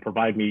and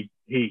provide me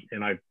heat.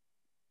 And I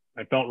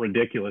felt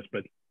ridiculous,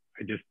 but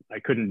I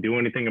couldn't do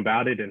anything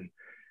about it. And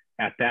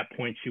at that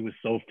point, she was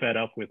so fed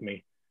up with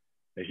me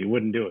that she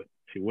wouldn't do it.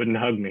 She wouldn't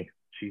hug me.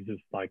 She's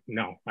just like,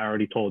 no, I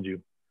already told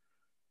you.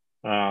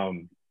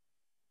 And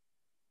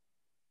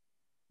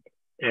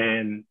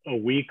a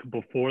week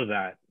before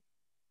that,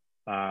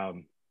 or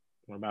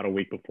about a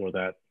week before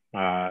that,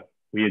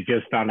 we had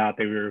just found out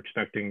that we were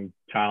expecting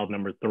child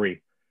number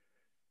 3.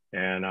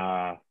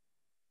 And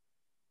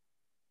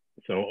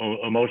so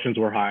emotions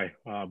were high,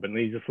 but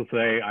needless to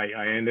say,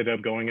 I ended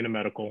up going into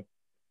medical.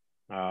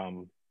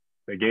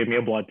 They gave me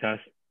a blood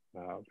test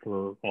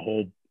for a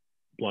whole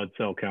blood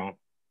cell count,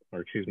 or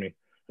excuse me,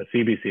 a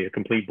CBC, a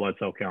complete blood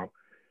cell count,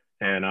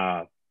 and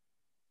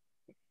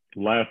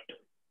left.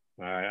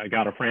 I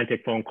got a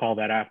frantic phone call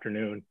that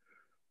afternoon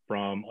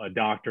from a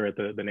doctor at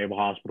the Naval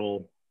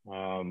Hospital,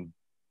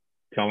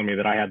 telling me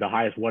that I had the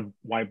highest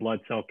white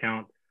blood cell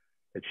count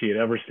that she had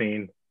ever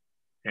seen.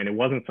 And it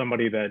wasn't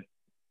somebody that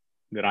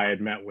I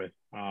had met with.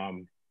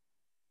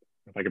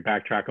 If I could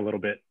backtrack a little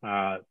bit,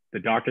 the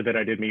doctor that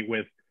I did meet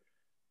with,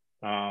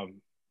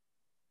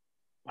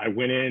 I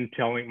went in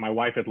telling, my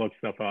wife had looked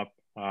stuff up,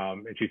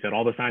 and she said,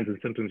 all the signs and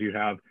symptoms you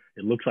have,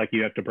 it looks like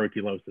you have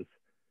tuberculosis.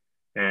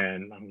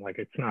 And I'm like,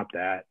 it's not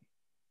that.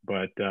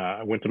 But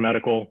I went to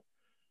medical.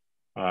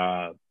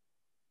 The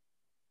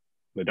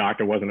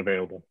doctor wasn't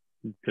available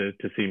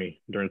to see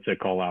me during sick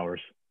call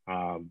hours.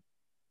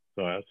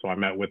 So I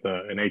met with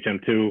an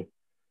HM2,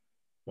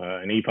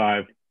 an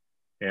E5,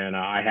 and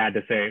I had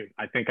to say,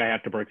 I think I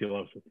have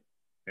tuberculosis.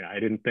 Yeah, I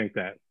didn't think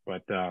that,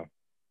 but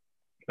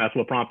that's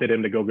what prompted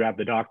him to go grab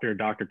the doctor.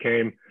 Doctor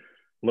came,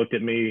 looked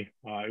at me.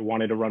 He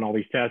wanted to run all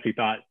these tests. He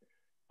thought,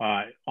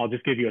 I'll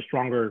just give you a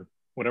stronger,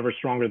 whatever's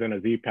stronger than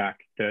a Z-Pack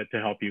to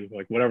help you,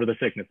 like whatever the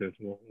sickness is,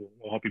 we'll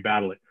help you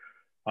battle it.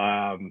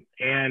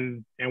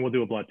 And we'll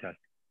do a blood test.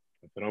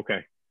 I said,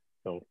 okay.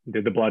 So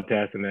did the blood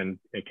test, and then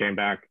it came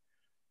back,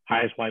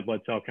 highest white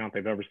blood cell count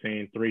they've ever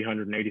seen,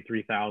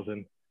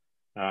 383,000.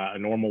 A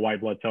normal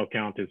white blood cell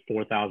count is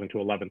 4,000 to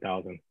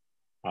 11,000.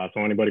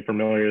 So anybody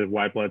familiar with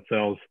white blood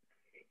cells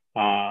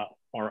are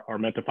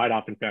meant to fight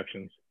off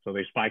infections. So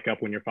they spike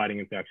up when you're fighting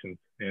infections.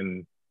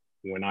 And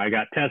when I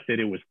got tested,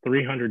 it was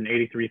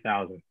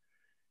 383,000.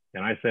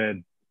 And I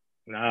said,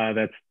 nah,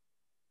 that's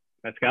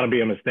got to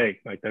be a mistake.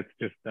 Like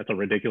that's a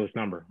ridiculous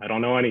number. I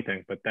don't know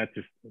anything, but that's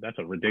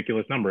a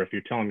ridiculous number if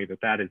you're telling me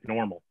that is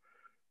normal.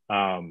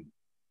 And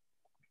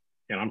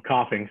I'm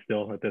coughing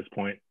still at this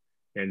point.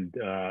 And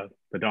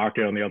the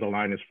doctor on the other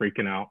line is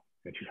freaking out.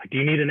 And she's like, do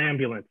you need an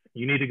ambulance?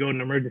 You need to go to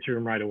an emergency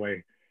room right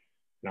away.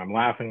 And I'm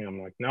laughing.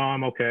 I'm like, no,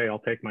 I'm okay. I'll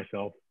take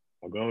myself.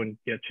 I'll go and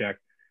get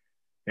checked.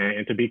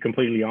 And to be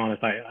completely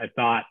honest, I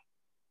thought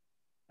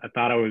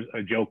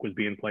a joke was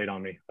being played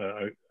on me,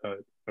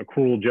 a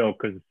cruel joke,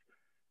 because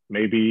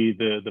maybe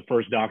the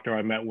first doctor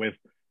I met with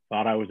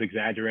thought I was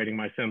exaggerating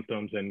my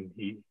symptoms, and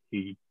he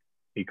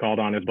called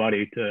on his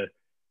buddy to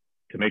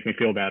make me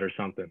feel bad or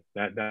something.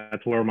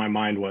 That's where my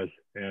mind was.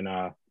 And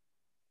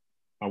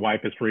my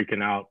wife is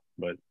freaking out,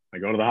 but I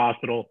go to the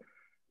hospital,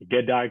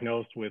 get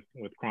diagnosed with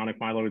chronic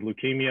myeloid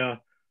leukemia.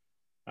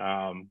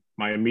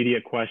 My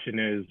immediate question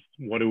is,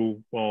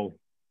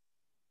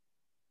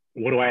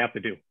 what do I have to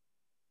do?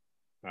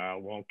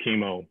 Well,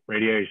 chemo,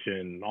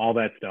 radiation, all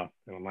that stuff.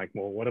 And I'm like,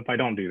 well, what if I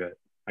don't do that?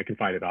 I can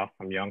fight it off.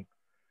 I'm young.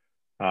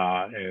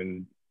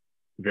 And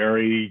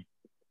very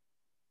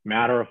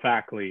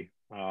matter-of-factly,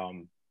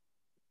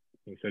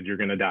 he said, you're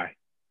going to die.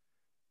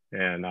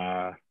 And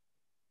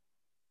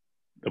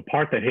the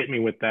part that hit me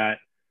with that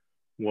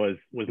was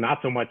not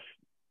so much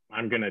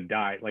I'm going to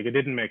die. Like, it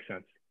didn't make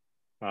sense.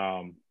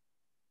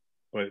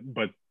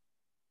 But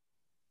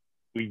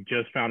we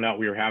just found out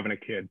we were having a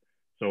kid.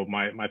 So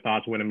my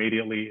thoughts went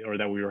immediately, or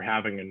that we were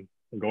having and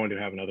going to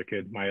have another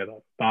kid. My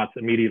thoughts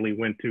immediately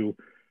went to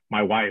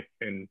my wife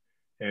and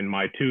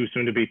my 2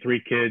 soon to be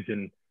 3 kids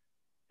and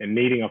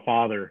needing a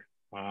father.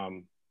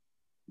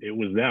 It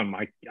was them.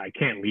 I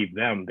can't leave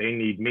them. They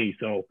need me.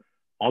 So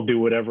I'll do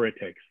whatever it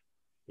takes.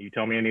 You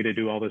tell me I need to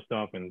do all this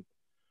stuff. And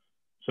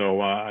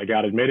so I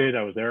got admitted.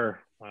 I was there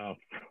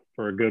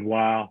for a good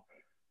while.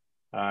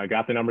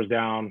 Got the numbers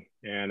down,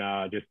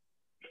 and just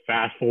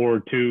fast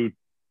forward to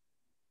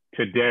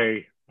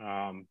today.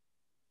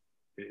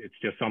 It's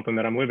just something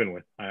that I'm living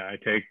with. I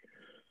take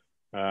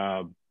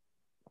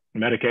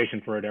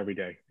medication for it every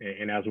day.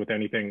 And as with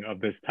anything of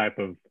this type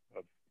of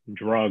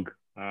drug,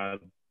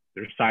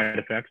 there's side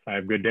effects. I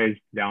have good days,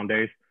 down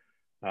days,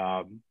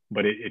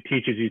 but it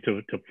teaches you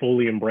to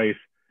fully embrace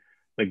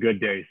the good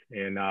days.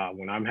 And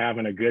when I'm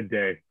having a good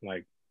day,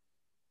 like,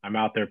 I'm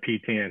out there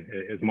PTing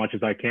as much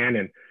as I can,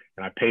 and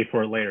I pay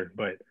for it later.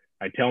 But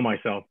I tell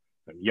myself,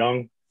 I'm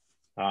young.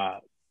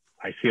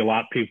 I see a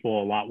lot of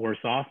people a lot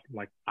worse off.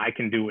 Like, I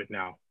can do it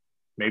now.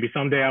 Maybe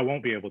someday I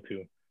won't be able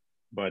to,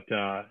 but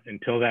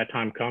until that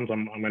time comes,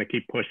 I'm going to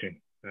keep pushing.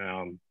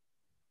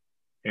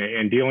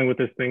 And dealing with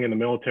this thing in the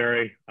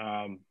military,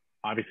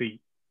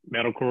 obviously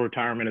medical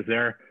retirement is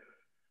there,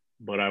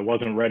 but I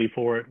wasn't ready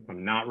for it.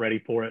 I'm not ready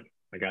for it.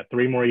 I got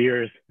 3 more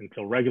years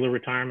until regular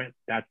retirement.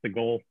 That's the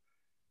goal.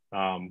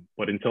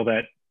 But until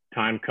that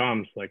time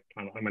comes, like,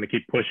 I'm going to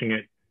keep pushing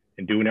it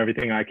and doing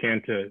everything I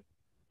can to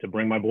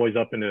bring my boys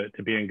up into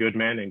being good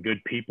men and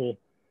good people,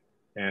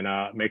 and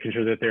making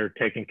sure that they're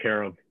taken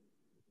care of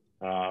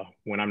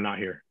when I'm not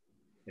here.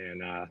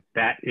 And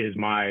that is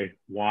my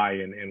why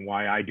and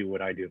why I do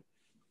what I do.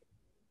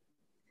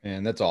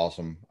 And that's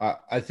awesome.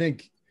 I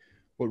think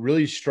what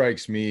really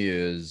strikes me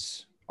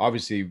is,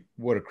 obviously,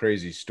 what a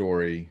crazy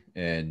story,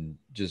 and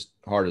just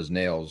hard as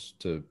nails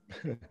to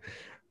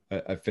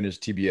I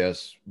finished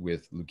TBS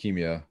with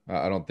leukemia.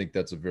 I don't think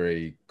that's a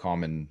very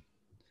common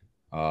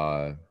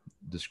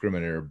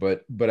discriminator,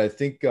 but I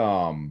think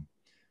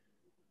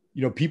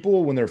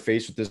people, when they're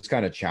faced with this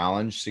kind of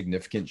challenge,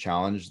 significant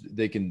challenge,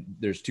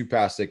 there's 2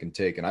 paths they can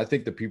take. And I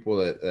think the people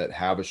that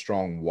have a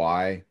strong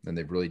why, and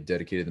they've really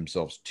dedicated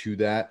themselves to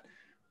that,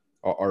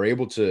 are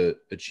able to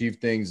achieve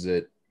things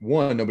that,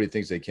 one, nobody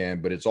thinks they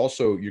can, but it's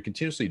also, you're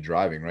continuously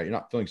driving, right? You're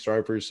not feeling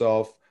sorry for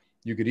yourself.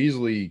 You could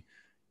easily,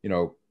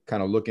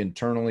 kind of look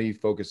internally,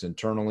 focus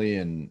internally,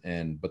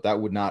 but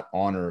that would not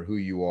honor who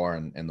you are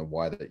and the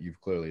why that you've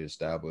clearly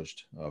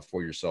established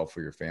for yourself,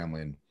 for your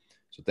family. And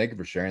so thank you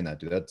for sharing that,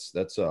 dude.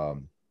 That's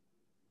awesome.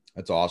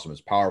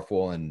 It's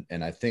powerful. And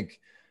I think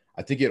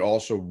it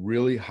also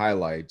really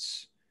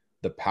highlights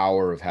the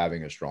power of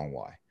having a strong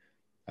why.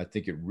 I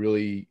think it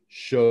really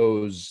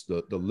shows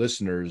the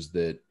listeners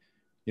that,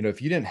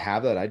 if you didn't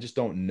have that, I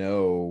don't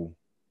know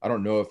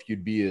if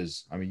you'd be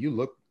as, you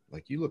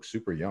look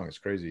super young. It's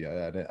crazy.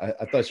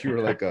 I thought you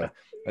were like a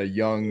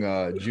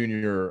young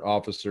junior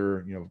officer,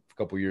 a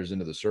couple of years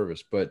into the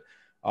service, but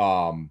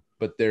I'm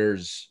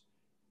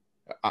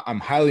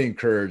highly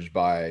encouraged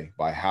by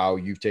how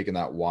you've taken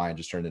that why and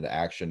just turned it into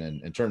action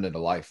and turned it into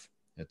life.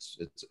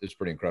 It's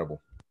pretty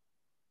incredible.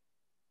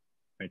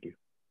 Thank you.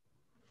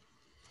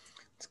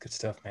 It's good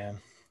stuff, man.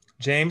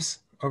 James,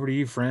 over to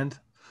you, friend.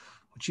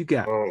 What you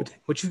got? Oh,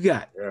 what you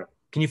got? Yeah.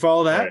 Can you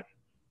follow that?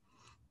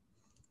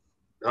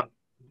 Right.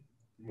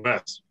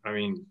 Wes.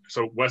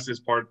 So Wes is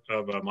part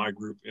of my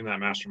group in that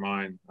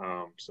mastermind.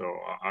 So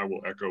I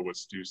will echo what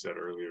Stu said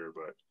earlier,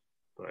 but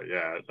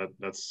yeah,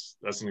 that's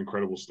an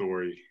incredible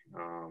story.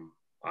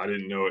 I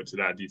didn't know it to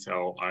that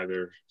detail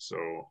either. So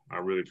I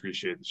really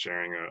appreciate the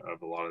sharing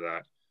of a lot of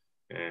that,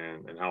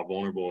 and how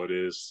vulnerable it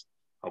is,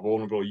 how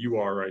vulnerable you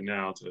are right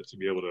now to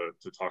be able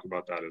to talk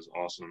about that is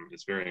awesome.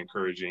 It's very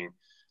encouraging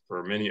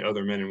for many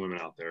other men and women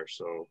out there.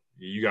 So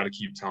you got to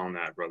keep telling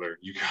that, brother.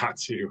 You got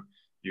to.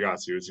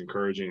 It's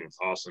encouraging. It's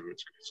awesome.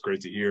 It's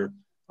great to hear.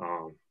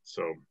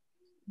 So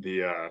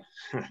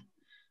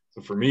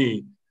for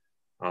me,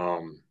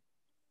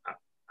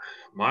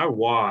 my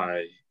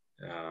why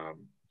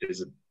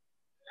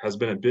has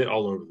been a bit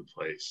all over the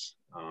place.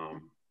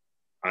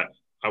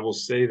 I will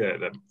say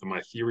that my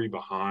theory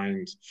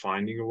behind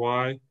finding a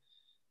why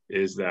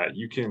is that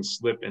you can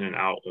slip in and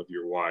out of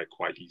your why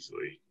quite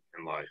easily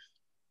in life.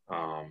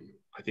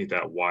 I think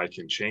that why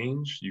can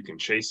change. You can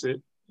chase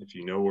it if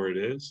you know where it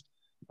is,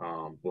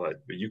 but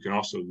you can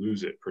also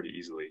lose it pretty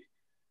easily.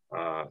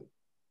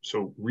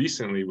 So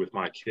recently with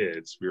my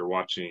kids, we were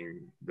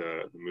watching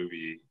the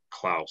movie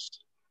Klaus.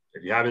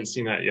 If you haven't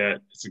seen that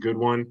yet, it's a good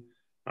one.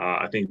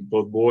 I think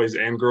both boys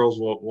and girls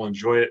will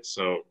enjoy it.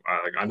 So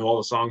I know all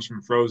the songs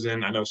from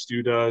Frozen. I know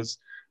Stu does,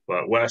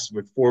 but Wes,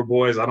 with 4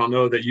 boys, I don't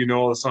know that you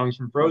know all the songs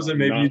from Frozen.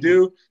 Maybe you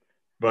do,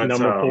 but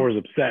number 4 is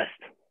obsessed.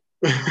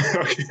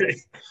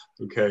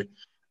 Okay.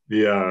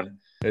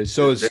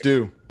 So is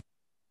Stu.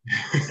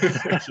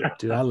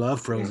 Dude, I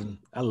love Frozen.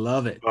 I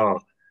love it. Oh,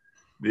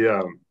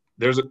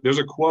 there's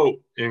a quote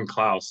in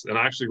Klaus, and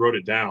I actually wrote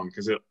it down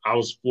because I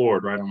was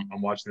floored. Right,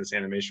 I'm watching this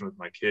animation with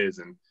my kids,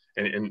 and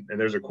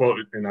there's a quote,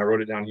 and I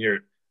wrote it down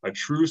here: "A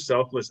true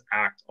selfless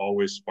act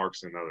always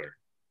sparks another."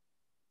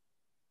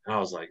 And I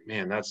was like,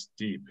 man, that's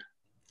deep.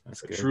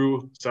 That's a good.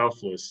 true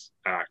selfless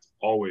act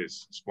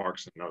always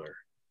sparks another.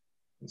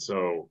 And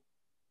so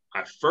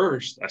at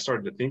first I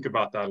started to think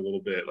about that a little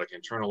bit, like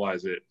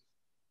internalize it.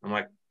 I'm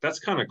like, that's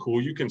kind of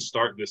cool. You can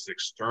start this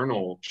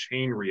external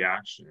chain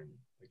reaction.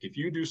 Like if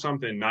you do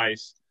something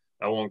nice,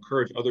 that will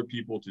encourage other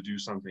people to do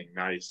something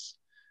nice.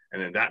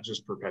 And then that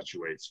just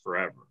perpetuates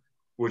forever,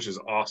 which is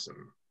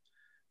awesome.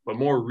 But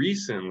more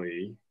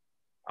recently,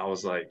 I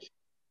was like,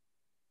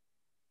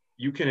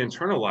 you can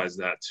internalize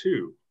that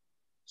too.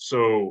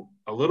 So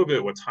a little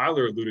bit what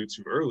Tyler alluded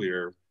to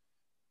earlier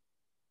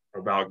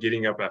about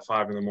getting up at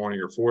 5 a.m.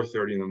 or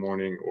 4:30 in the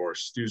morning, or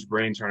Stu's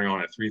brain turning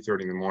on at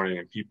 3:30 in the morning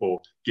and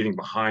people getting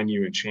behind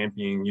you and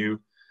championing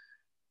you.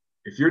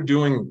 If you're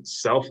doing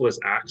selfless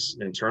acts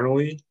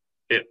internally,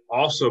 it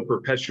also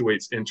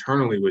perpetuates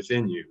internally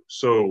within you.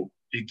 So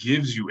it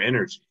gives you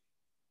energy.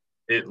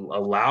 It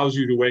allows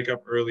you to wake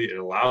up early. It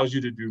allows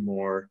you to do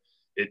more.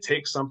 It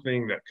takes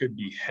something that could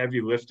be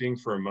heavy lifting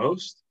for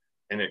most,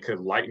 and it could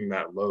lighten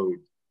that load.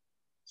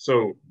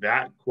 So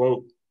that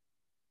quote,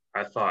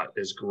 I thought,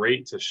 is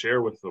great to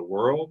share with the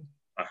world.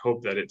 I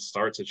hope that it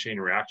starts a chain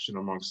reaction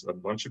amongst a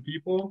bunch of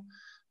people,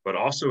 but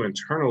also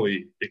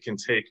internally, it can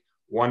take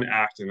one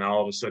act and now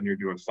all of a sudden you're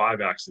doing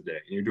 5 acts a day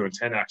and you're doing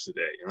 10 acts a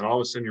day. And then all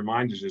of a sudden your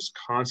mind is just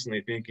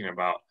constantly thinking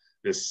about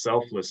this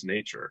selfless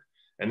nature.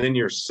 And then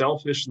you're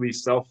selfishly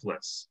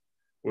selfless,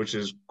 which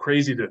is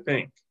crazy to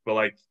think, but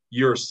like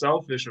you're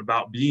selfish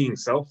about being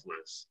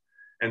selfless.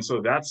 And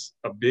so that's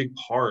a big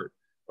part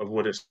of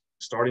what is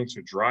starting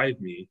to drive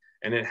me.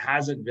 And it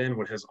hasn't been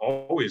what has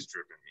always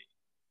driven me.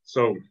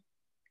 So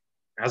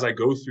as I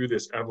go through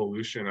this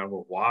evolution of a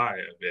why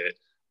of it,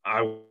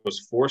 I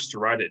was forced to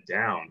write it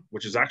down,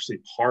 which is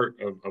actually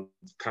part of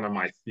kind of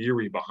my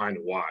theory behind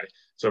why.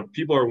 So if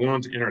people are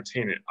willing to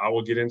entertain it, I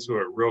will get into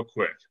it real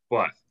quick.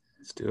 But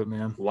let's do it,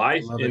 man.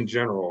 Life in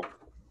general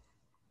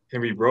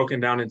can be broken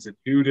down into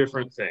 2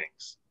 different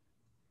things.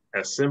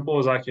 As simple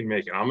as I can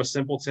make it. I'm a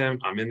simpleton.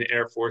 I'm in the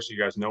Air Force. You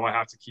guys know I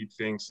have to keep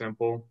things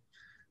simple.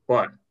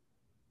 But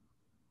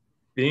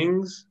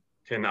things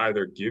can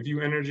either give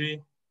you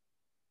energy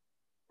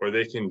or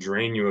they can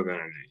drain you of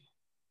energy.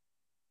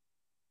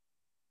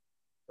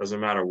 Doesn't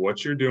matter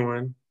what you're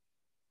doing,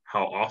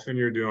 how often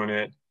you're doing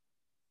it.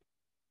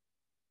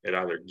 It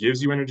either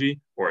gives you energy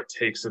or it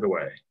takes it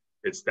away.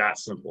 It's that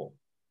simple.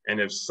 And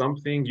if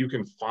you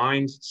can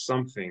find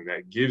something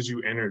that gives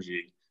you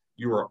energy,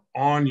 you are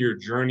on your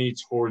journey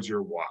towards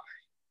your why.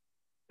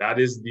 That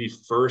is the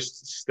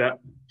first step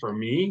for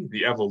me.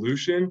 The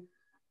evolution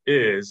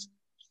is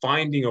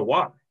finding a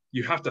why.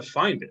 You have to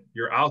find it.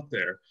 You're out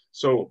there.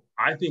 So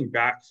I think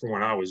back from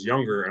when I was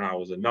younger and I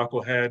was a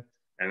knucklehead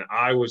and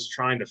I was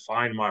trying to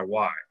find my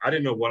why. I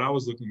didn't know what I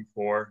was looking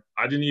for.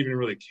 I didn't even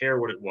really care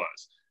what it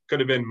was. Could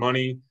have been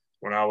money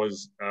when I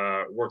was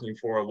working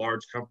for a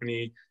large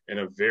company in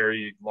a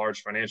very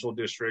large financial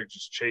district,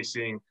 just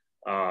chasing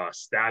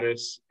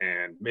status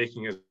and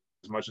making as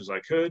much as I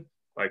could.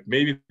 Like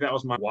maybe that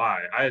was my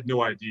why. I had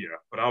no idea,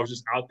 but I was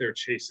just out there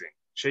chasing.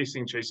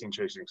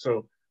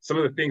 So some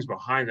of the things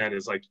behind that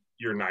is like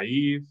you're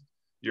naive,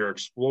 you're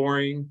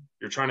exploring,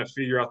 you're trying to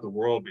figure out the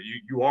world, but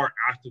you are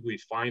actively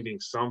finding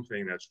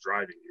something that's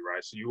driving you,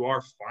 right? So you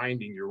are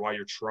finding your why,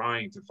 you're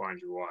trying to find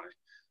your why,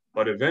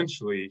 but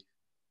eventually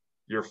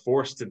you're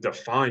forced to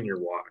define your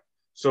why.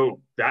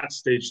 So that's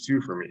stage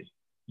 2 for me.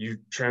 You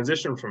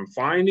transition from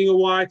finding a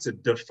why to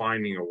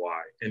defining a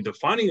why. And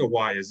defining a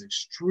why is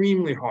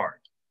extremely hard.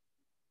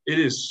 It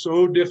is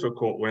so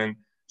difficult when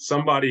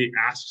somebody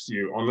asks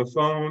you on the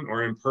phone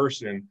or in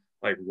person,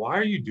 like, why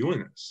are you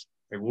doing this?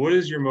 Like, what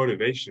is your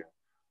motivation?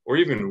 Or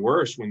even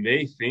worse, when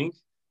they think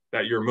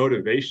that your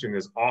motivation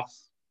is off,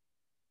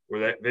 or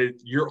that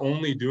you're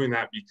only doing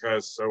that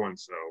because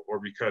so-and-so or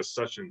because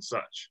such and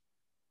such.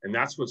 And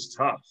that's what's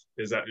tough,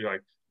 is that you're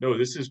like, no,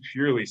 this is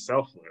purely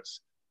selfless.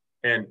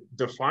 And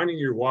defining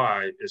your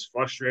why is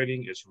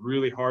frustrating. It's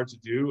really hard to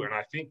do. And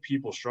I think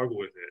people struggle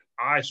with it.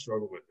 I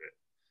struggle with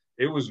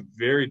it. It was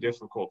very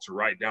difficult to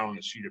write down on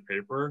a sheet of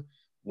paper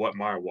what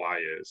my why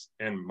is.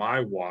 And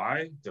my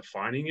why,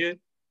 defining it,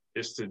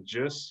 is to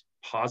just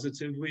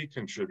positively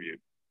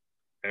contribute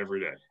every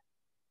day.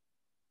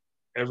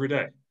 Every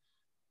day.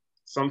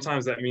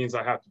 Sometimes that means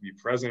I have to be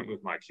present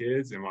with my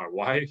kids and my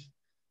wife.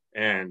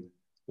 And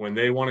when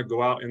they want to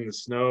go out in the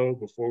snow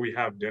before we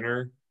have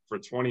dinner for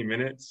 20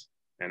 minutes,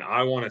 and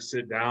I want to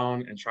sit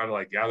down and try to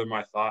like gather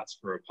my thoughts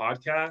for a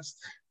podcast,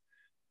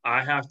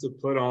 I have to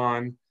put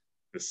on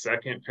the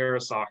second pair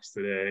of socks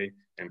today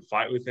and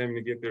fight with them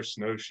to get their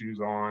snowshoes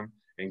on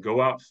and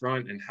go out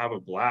front and have a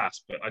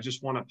blast. But I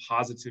just want to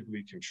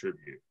positively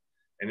contribute.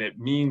 And it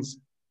means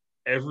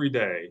every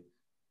day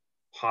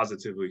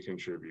positively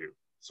contribute.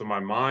 So my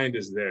mind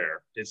is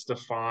there. It's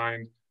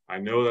defined. I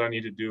know that I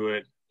need to do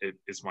it.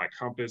 It's my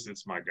compass.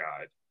 It's my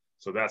guide.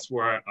 So that's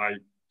where I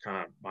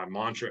kind of, my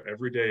mantra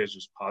every day is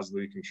just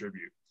positively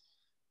contribute.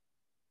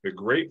 The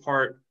great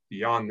part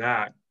beyond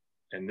that,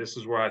 and this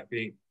is where I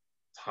think,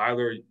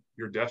 Tyler,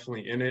 you're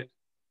definitely in it.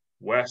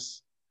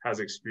 Wes has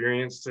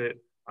experienced it.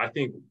 I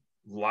think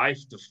life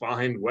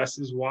defined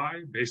Wes's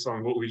why based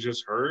on what we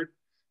just heard.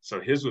 So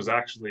his was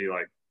actually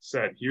like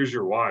said, here's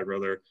your why,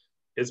 brother.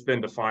 It's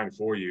been defined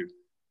for you.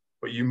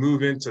 But you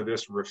move into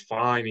this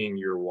refining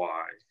your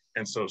why.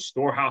 And so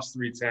Storehouse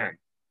 310,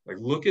 like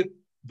look at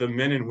the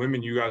men and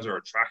women you guys are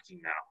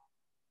attracting now.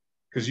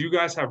 Because you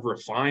guys have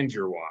refined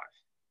your why.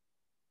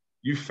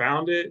 You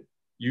found it,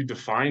 you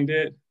defined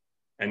it,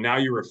 and now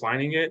you're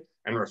refining it.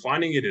 And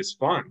refining it is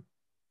fun.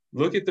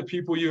 Look at the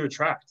people you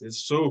attract.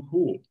 It's so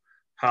cool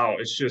how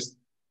it's just,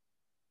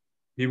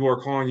 people are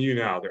calling you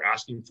now. They're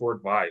asking for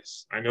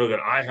advice. I know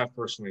that I have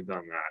personally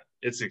done that.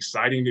 It's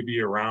exciting to be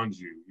around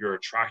you. You're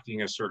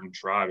attracting a certain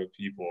tribe of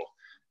people.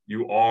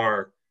 You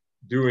are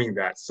doing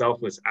that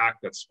selfless act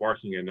that's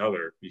sparking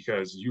another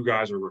because you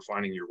guys are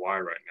refining your why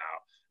right now.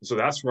 And so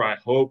that's where I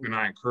hope and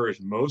I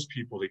encourage most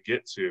people to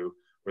get to,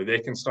 where they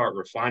can start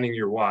refining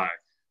your why.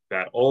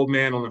 That old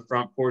man on the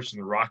front porch in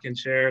the rocking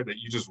chair that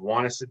you just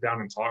want to sit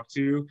down and talk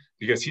to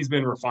because he's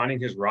been refining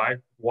his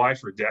why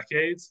for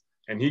decades,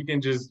 and he can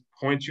just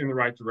point you in the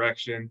right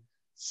direction,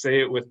 say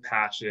it with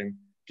passion,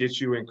 get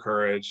you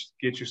encouraged,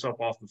 get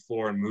yourself off the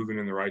floor and moving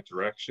in the right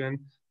direction.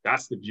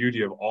 That's the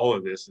beauty of all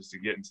of this, is to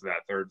get into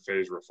that third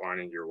phase,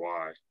 refining your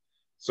why.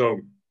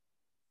 So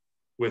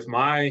with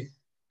my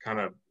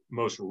kind of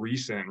most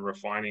recent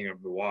refining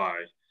of the why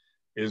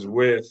is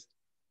with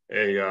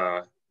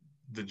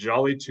the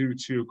Jolly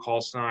 22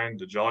 call sign.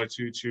 The Jolly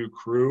 22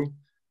 crew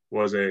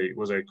was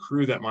a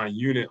crew that my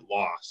unit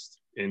lost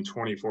in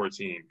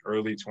 2014,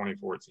 early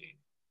 2014.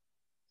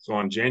 So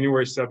on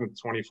January 7th,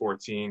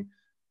 2014,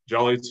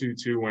 Jolly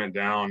 22 went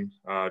down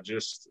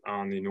just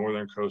on the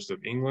northern coast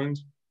of England.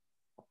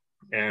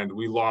 And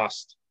we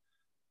lost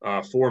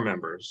 4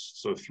 members.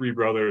 So 3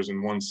 brothers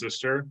and 1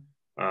 sister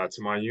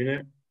to my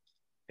unit.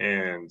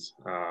 And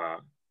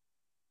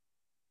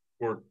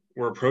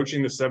we're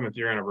approaching the 7th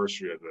year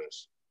anniversary of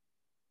this.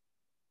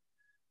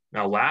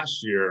 Now,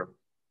 last year,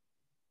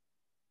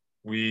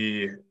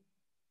 we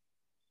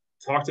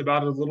talked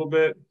about it a little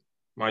bit.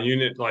 My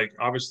unit, like,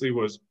 obviously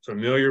was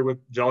familiar with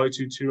Jolly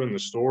 22 and the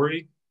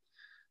story,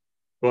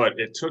 but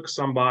it took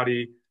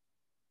somebody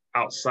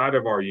outside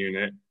of our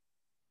unit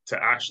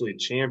to actually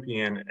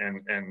champion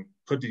and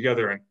put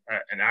together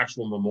an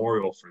actual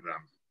memorial for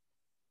them.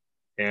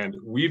 And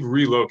we've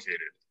relocated.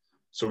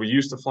 So we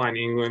used to fly in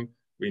England.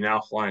 We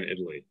now fly in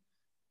Italy.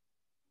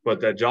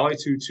 But that Jolly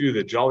 22,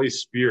 the Jolly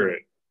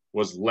spirit,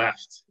 was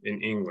left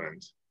in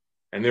England.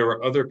 And there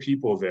were other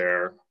people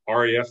there,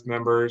 RAF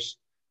members,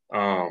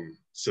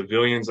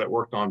 civilians that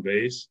worked on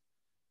base,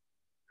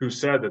 who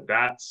said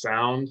that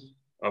sound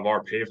of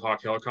our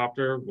Pavehawk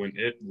helicopter, when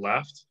it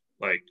left,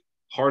 like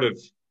part of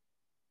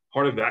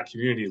that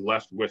community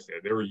left with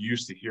it. They were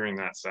used to hearing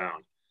that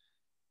sound.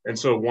 And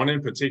so one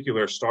in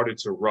particular started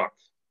to ruck,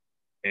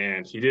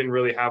 and he didn't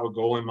really have a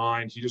goal in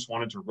mind. He just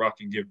wanted to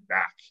ruck and give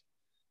back.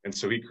 And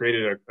so he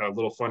created a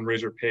little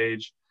fundraiser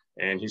page,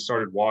 and he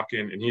started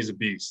walking, and he's a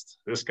beast.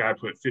 This guy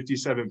put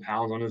 57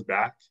 pounds on his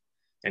back,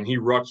 and he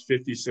rucked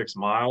 56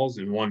 miles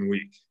in 1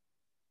 week,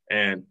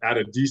 and at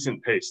a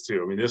decent pace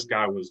too. I mean, this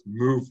guy was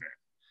moving.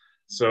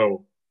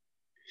 So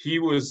he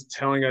was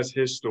telling us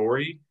his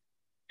story,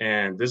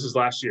 and this is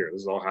last year.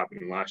 This is all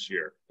happening last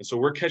year. And so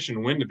we're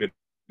catching wind of it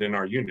in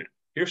our unit.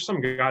 Here's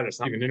some guy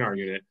that's not even in our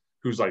unit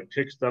who's like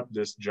picked up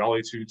this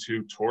Jolly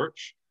 22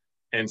 torch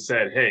and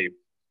said, hey,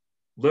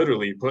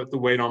 literally put the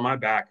weight on my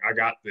back. I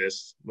got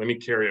this. Let me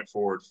carry it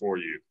forward for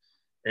you.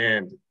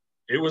 And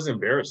it was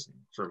embarrassing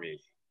for me.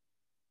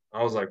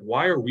 I was like,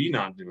 why are we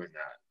not doing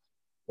that?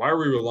 Why are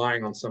we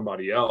relying on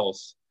somebody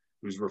else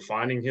who's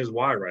refining his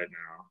why right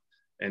now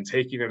and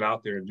taking it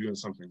out there and doing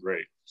something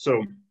great?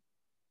 So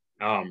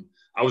I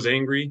was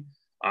angry.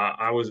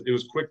 It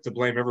was quick to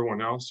blame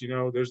everyone else. You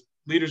know, there's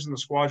leaders in the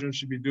squadron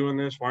should be doing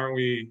this. Why aren't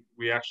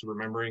we actually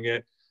remembering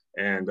it?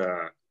 And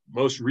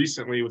most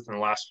recently, within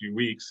the last few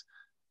weeks,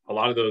 a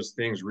lot of those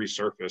things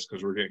resurfaced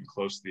because we're getting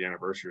close to the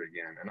anniversary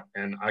again.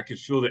 And I could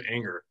feel the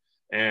anger.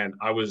 And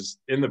I was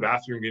in the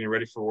bathroom getting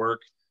ready for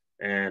work,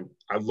 and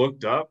I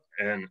looked up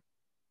and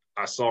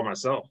I saw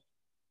myself.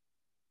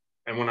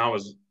 And when I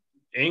was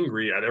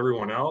angry at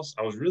everyone else,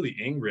 I was really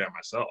angry at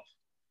myself.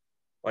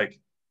 Like,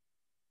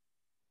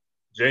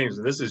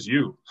 James, this is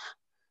you.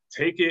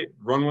 Take it,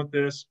 run with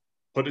this,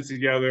 put it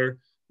together,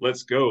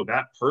 let's go.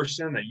 That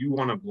person that you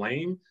want to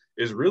blame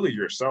is really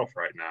yourself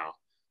right now.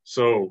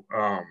 So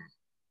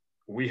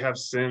we have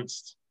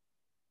since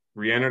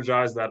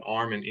re-energized that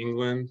arm in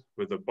England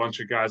with a bunch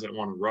of guys that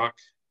want to ruck.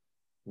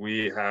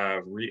 We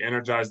have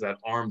re-energized that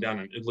arm down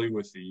in Italy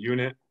with the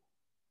unit.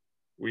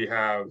 we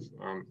have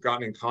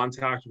gotten in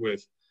contact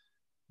with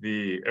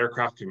the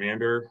aircraft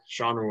commander,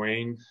 Sean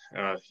Ruane.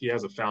 He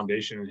has a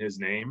foundation in his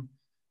name.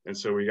 And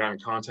so we got in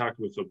contact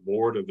with the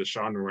board of the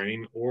Sean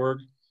Ruane org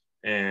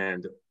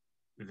and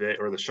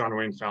the Sean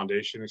Ruane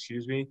Foundation,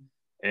 excuse me,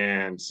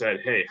 and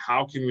said, hey,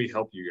 how can we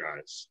help you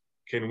guys?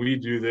 Can we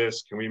do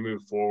this? Can we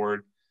move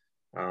forward?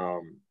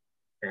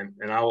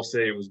 And I will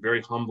say it was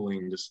very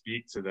humbling to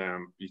speak to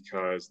them,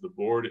 because the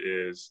board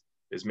is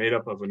made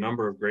up of a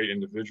number of great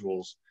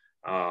individuals,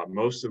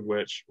 most of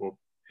which, well,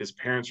 his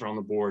parents are on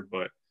the board,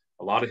 but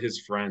a lot of his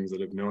friends that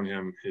have known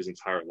him his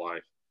entire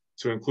life,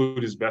 to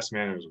include his best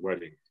man at his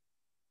wedding.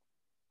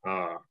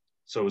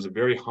 So it was a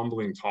very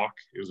humbling talk.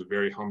 It was a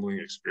very humbling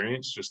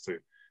experience just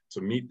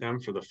to meet them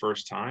for the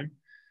first time.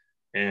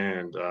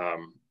 And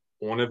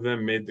one of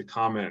them made the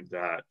comment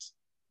that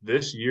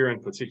this year in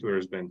particular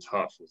has been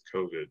tough with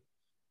COVID.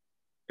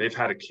 They've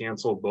had to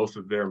cancel both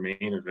of their main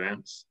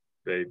events.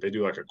 They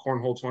do like a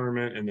cornhole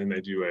tournament, and then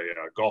they do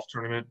a golf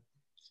tournament.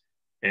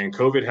 And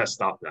COVID has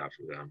stopped that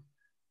for them.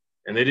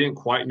 And they didn't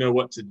quite know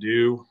what to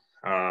do.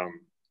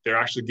 They're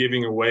actually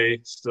giving away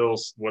still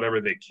whatever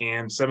they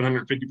can.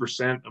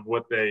 750% of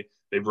what they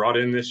brought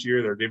in this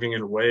year, they're giving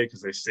it away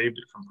because they saved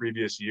it from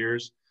previous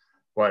years.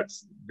 But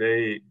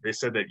they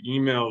said that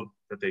email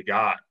that they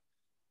got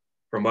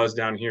from us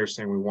down here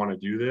saying we want to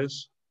do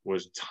this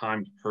was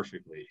timed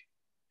perfectly,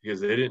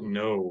 because they didn't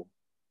know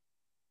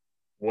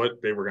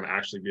what they were going to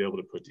actually be able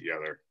to put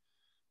together.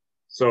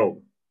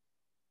 So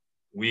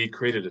we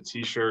created a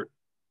t-shirt.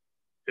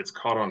 It's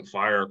caught on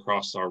fire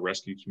across our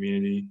rescue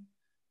community.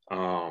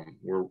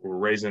 We're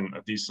raising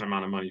a decent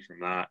amount of money from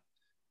that.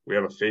 We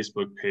have a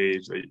Facebook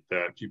page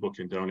that people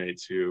can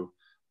donate to.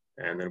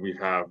 And then we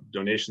have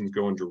donations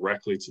going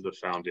directly to the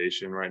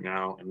foundation right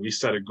now. And we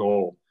set a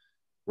goal.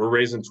 We're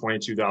raising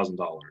 $22,000.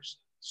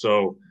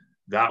 So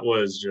that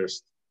was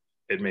just,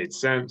 it made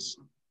sense.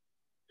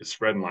 It's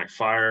spreading like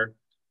fire.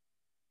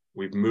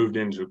 We've moved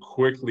into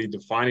quickly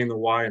defining the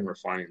why and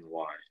refining the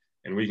why.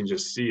 And we can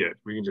just see it.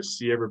 We can just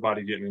see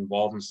everybody getting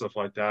involved and stuff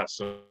like that.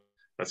 So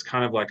that's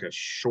kind of like a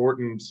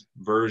shortened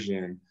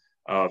version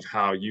of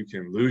how you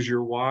can lose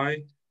your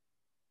why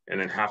and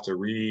then have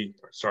to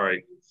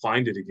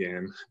find it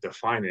again,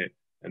 define it,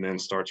 and then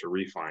start to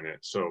refine it.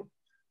 So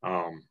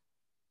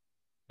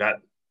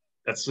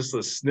that's just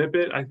a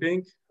snippet, I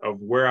think, of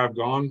where I've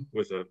gone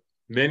with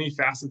many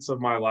facets of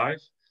my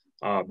life.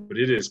 But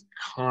it is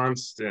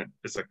constant.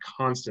 It's a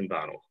constant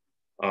battle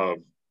of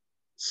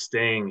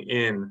staying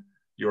in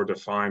your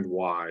defined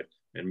why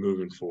and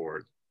moving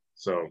forward.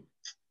 So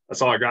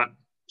that's all I got,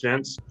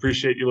 gents.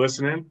 Appreciate you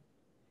listening.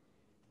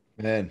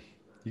 Man,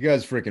 you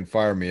guys freaking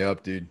fire me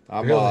up, dude.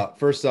 Really?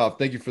 First off,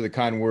 thank you for the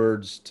kind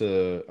words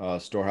to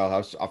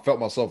Storehouse. I felt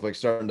myself like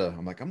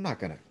I'm like, I'm not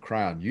gonna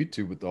cry on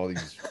YouTube with all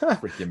these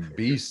freaking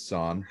beasts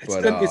on.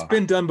 It's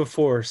been done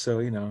before, so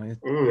you know.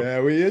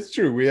 It's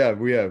true. We have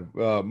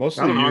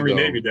mostly not an Army though.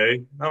 Navy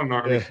day. Not an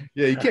Army.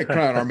 Yeah, you can't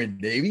cry on Army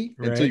Navy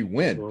until you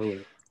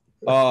win.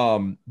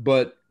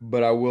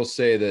 But I will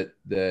say that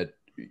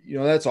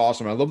that's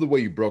awesome. I love the way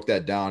you broke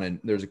that down, and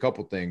there's a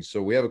couple things.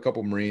 So we have a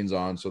couple Marines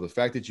on. So the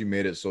fact that you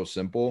made it so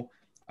simple,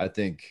 I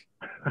think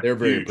they're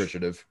very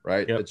appreciative,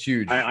 right? Yep. That's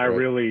huge. I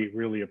really,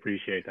 really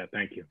appreciate that.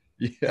 Thank you.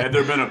 Yeah. Had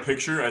there been a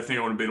picture, I think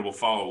I would have been able to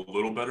follow a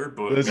little better,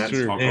 but that's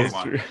true.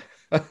 That's true.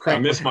 I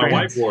missed my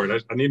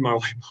whiteboard. I need my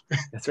whiteboard.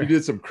 That's right. You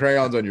did some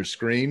crayons on your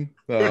screen.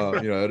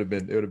 It would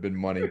have been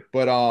money.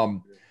 But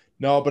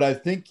no, but I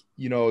think,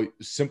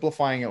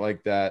 simplifying it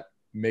like that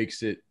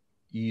makes it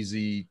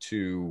easy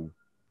to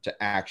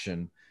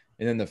action.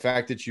 And then the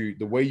fact that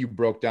the way you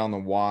broke down the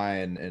why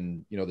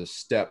and the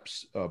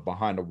steps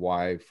behind a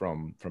why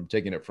from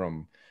taking it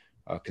from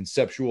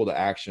conceptual to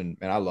action,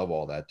 and I love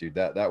all that, dude.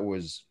 That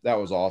was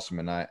awesome.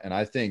 And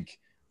I think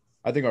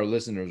our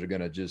listeners are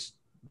going to just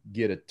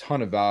get a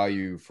ton of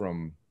value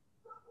from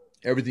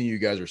everything you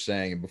guys are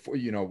saying. And before,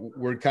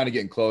 we're kind of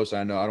getting close.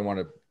 I know I don't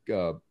want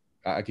to,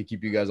 I could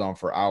keep you guys on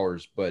for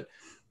hours, but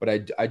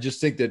I just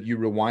think that you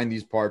rewind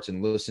these parts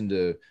and listen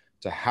to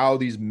how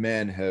these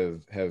men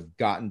have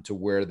gotten to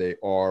where they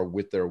are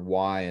with their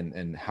why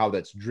and how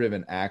that's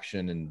driven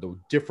action and the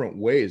different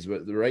ways.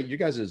 But right, you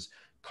guys'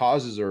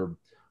 causes are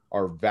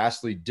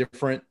vastly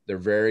different. They're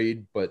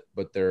varied, but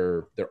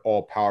they're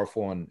all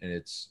powerful, and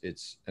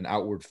it's an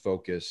outward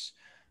focus,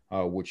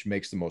 which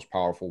makes the most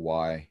powerful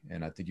why.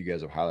 And I think you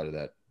guys have highlighted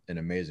that in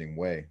an amazing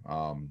way.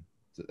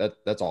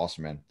 That's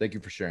awesome, man. Thank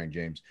you for sharing,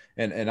 James.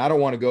 And I don't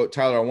want to go,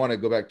 Tyler, I want to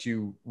go back to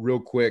you real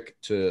quick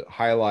to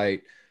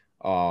highlight,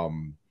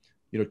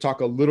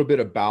 talk a little bit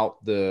about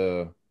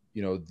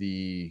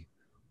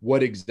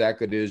what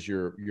exactly it is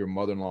your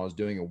mother-in-law is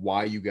doing and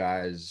why you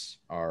guys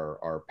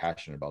are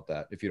passionate about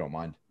that, if you don't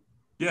mind.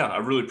 Yeah, I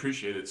really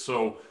appreciate it.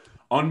 So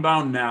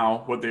Unbound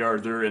Now, what they are,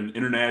 they're an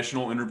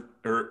international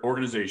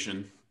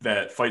organization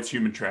that fights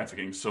human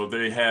trafficking. So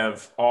they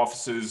have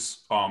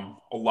offices, a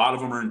lot of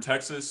them are in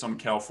Texas, some in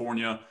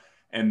California,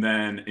 and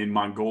then in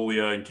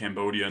Mongolia and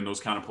Cambodia and those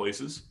kind of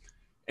places.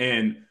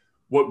 And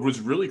what was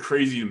really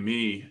crazy to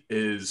me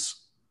is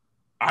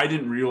I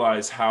didn't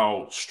realize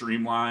how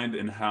streamlined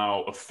and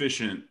how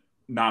efficient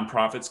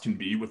nonprofits can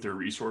be with their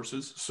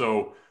resources.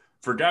 So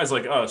for guys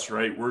like us,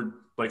 right, we're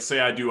like, say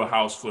I do a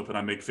house flip and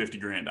I make 50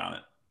 grand on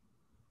it.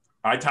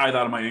 I tithe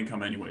out of my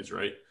income anyways,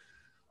 right?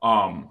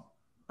 I'm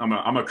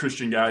a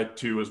Christian guy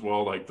too, as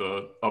well, like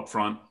the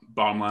upfront,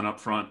 bottom line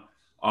upfront.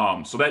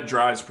 So that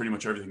drives pretty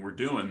much everything we're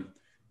doing.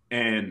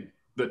 And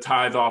the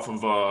tithe off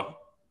of,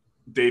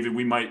 David,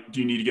 do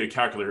you need to get a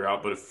calculator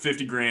out? But if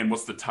 50 grand,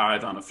 what's the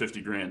tithe on a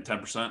 50 grand?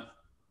 10%?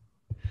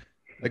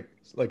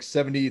 Like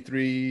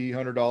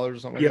 $7,300 or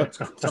something like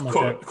that. Something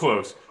like that.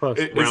 Close.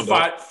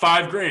 It's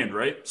five grand,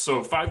 right?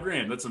 So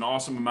 $5,000, that's an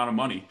awesome amount of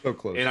money. So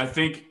close. And I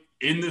think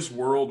in this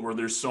world where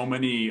there's so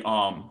many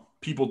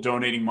people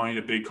donating money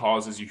to big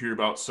causes, you hear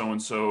about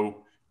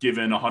so-and-so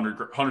giving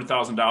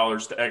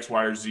 $100,000 to X,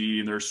 Y, or Z,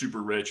 and they're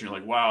super rich. And you're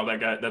like, wow, that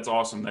guy, that's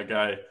awesome. That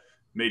guy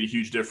made a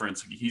huge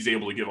difference. He's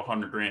able to give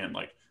 100 grand.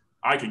 Like,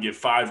 I could give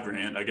 5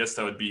 grand. I guess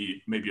that would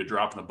be maybe a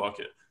drop in the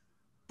bucket.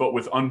 But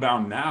with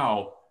Unbound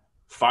Now,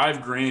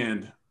 5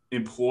 grand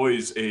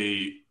employs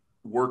a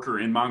worker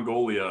in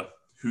Mongolia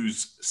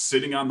who's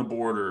sitting on the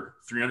border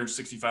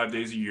 365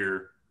 days a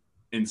year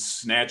and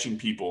snatching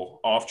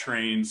people off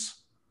trains,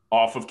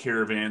 off of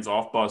caravans,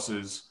 off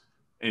buses,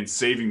 and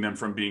saving them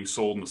from being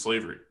sold into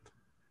slavery.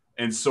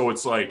 And so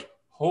it's like,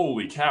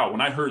 holy cow.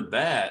 When I heard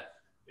that,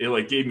 it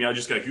like gave me, I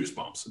just got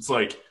goosebumps. It's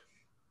like,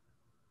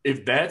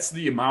 if that's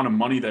the amount of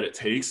money that it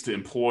takes to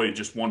employ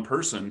just one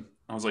person,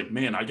 I was like,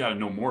 man, I got to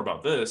know more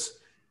about this.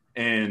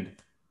 And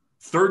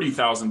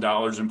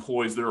 $30,000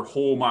 employs their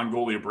whole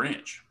Mongolia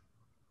branch.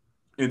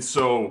 And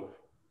so,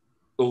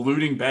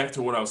 alluding back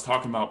to what I was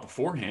talking about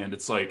beforehand,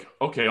 it's like,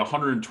 okay,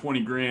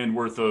 120 grand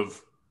worth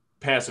of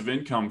passive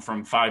income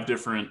from 10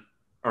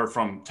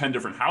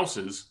 different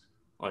houses.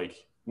 Like,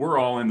 we're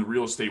all in the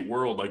real estate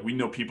world. Like, we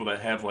know people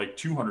that have like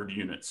 200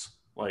 units.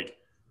 Like,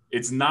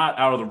 it's not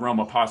out of the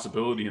realm of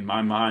possibility in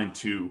my mind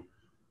to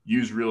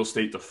use real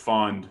estate to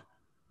fund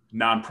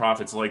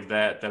nonprofits like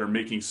that are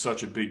making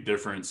such a big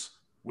difference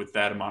with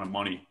that amount of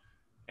money.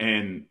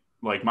 And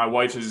like, my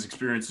wife has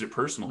experienced it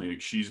personally.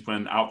 She's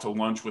been out to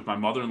lunch with my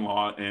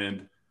mother-in-law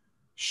and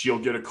she'll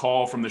get a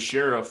call from the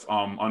sheriff.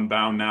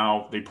 Unbound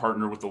Now, they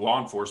partner with the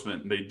law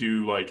enforcement and they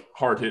do like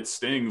hard hit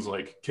stings,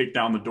 like kick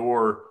down the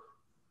door,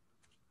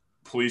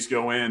 police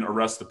go in,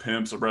 arrest the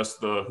pimps,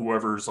 arrest the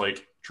whoever's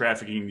like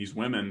trafficking these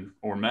women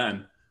or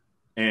men,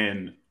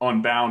 and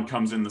Unbound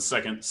comes in the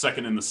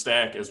second in the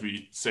stack, as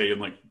we say in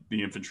like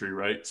the infantry,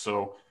 right?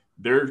 So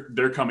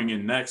they're coming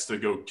in next to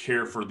go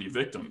care for the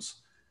victims.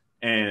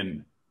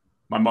 And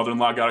my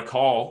mother-in-law got a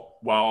call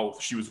while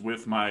she was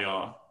with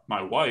my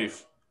my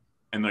wife,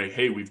 and they're like,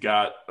 hey, we've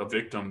got a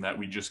victim that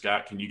we just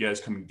got. Can you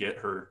guys come and get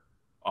her?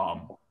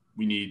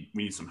 We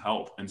need some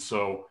help. And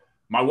so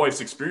my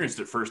wife's experienced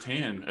it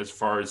firsthand as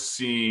far as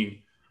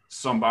seeing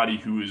somebody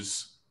who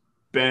has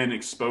been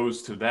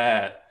exposed to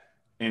that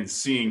and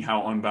seeing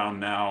how Unbound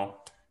Now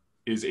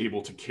is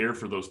able to care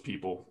for those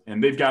people.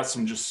 And they've got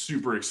some just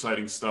super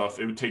exciting stuff.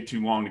 It would take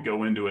too long to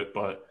go into it,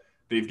 but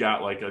they've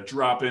got like a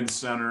drop-in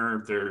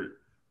center.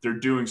 They're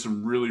doing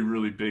some really,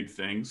 really big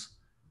things.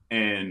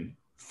 And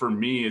for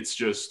me, it's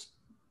just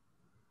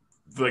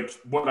like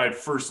what I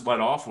first led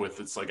off with.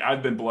 It's like,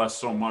 I've been blessed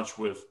so much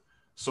with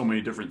so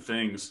many different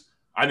things.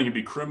 I think it'd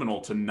be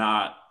criminal to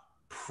not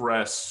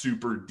press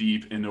super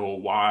deep into a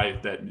why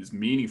that is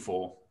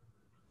meaningful,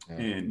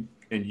 and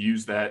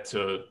use that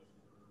to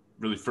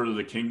really further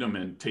the kingdom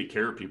and take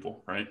care of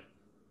people. Right.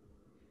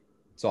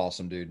 It's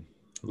awesome, dude.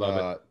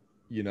 Love it.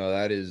 You know,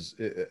 that is,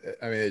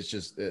 I mean, it's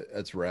just,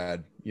 that's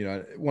rad. You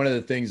know, one of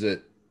the things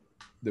that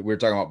we were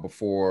talking about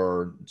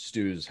before,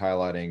 Stu's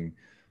highlighting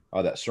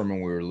that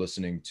sermon we were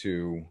listening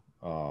to,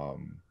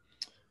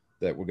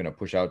 that we're going to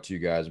push out to you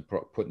guys and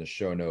put in the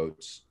show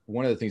notes.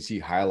 One of the things he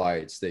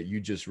highlights that you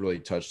just really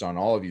touched on,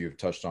 all of you have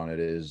touched on it,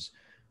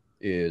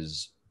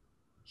 is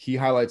he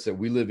highlights that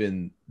we live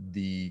in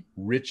the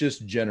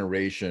richest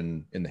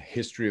generation in the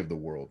history of the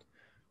world,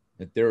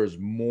 that there is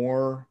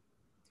more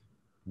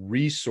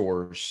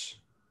resource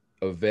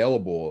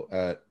available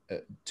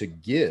to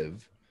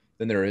give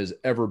than there has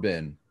ever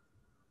been.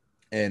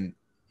 And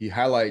he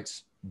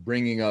highlights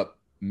bringing up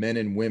men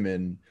and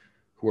women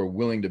who are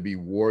willing to be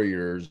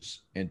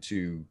warriors and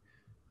to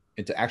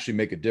actually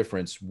make a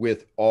difference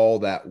with all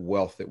that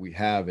wealth that we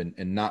have, and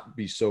not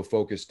be so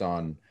focused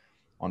on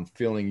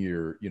filling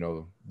your, you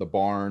know, the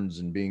barns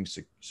and being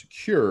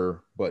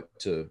secure, but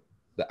to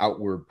the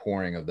outward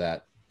pouring of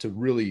that to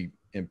really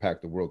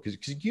impact the world. Because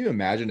can you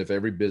imagine if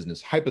every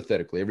business,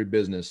 hypothetically, every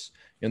business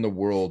in the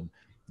world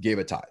gave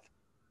a tithe?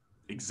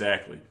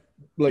 Exactly.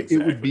 Like,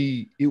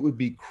 exactly. It would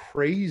be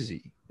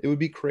crazy. It would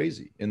be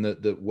crazy. And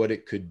the what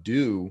it could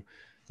do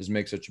is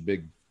make such a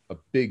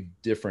big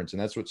difference.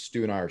 And that's what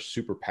Stu and I are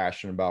super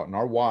passionate about. And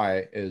our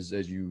why is,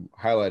 as you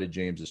highlighted,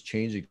 James, is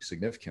changing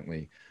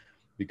significantly,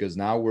 because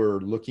now we're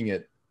looking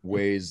at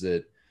ways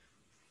that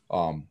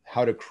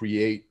how to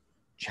create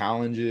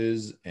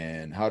challenges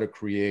and how to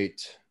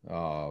create,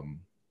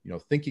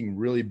 thinking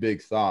really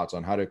big thoughts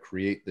on how to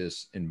create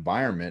this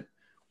environment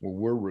where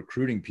we're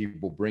recruiting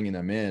people, bringing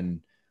them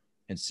in,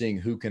 and seeing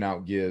who can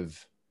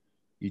outgive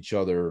each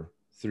other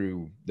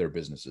through their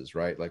businesses,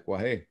 right? Like, well,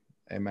 hey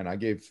man, I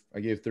gave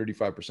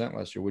 35%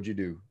 last year. What'd you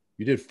do?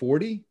 You did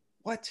 40?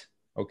 What?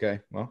 Okay.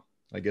 Well,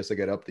 I guess I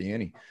got up the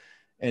ante.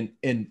 And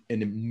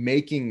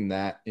making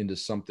that into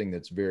something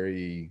that's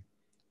very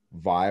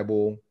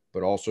viable,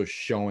 but also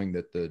showing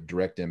that the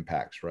direct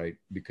impacts, right?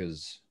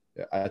 Because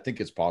I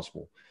think it's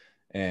possible.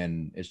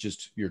 And it's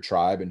just your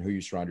tribe and who you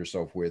surround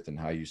yourself with and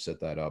how you set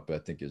that up, I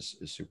think is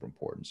super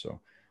important. So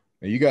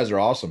you guys are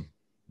awesome.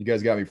 You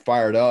guys got me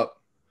fired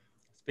up.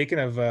 Speaking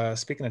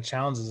of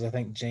challenges, I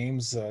think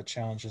James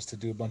challenged us to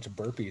do a bunch of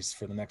burpees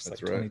for the next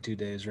 22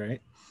 days, right?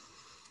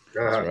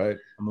 That's right.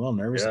 I'm a little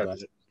nervous about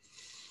it.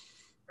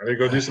 I gotta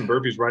go do some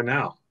burpees right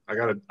now. I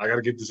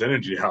gotta get this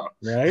energy out.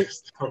 Right?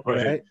 So,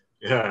 right.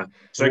 Yeah.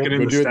 Second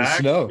in the do stack.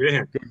 It in the snow.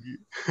 Yeah.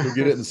 Go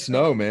get it in the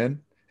snow,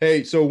 man.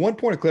 Hey, so one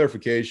point of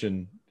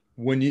clarification.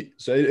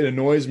 So it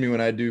annoys me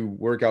when I do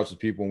workouts with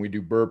people and we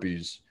do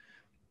burpees.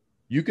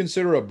 You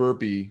consider a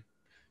burpee,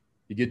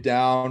 you get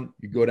down,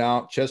 you go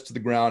down, chest to the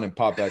ground and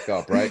pop back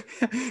up, right?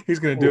 He's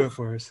going to do it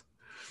for us.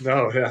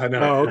 No, yeah, no.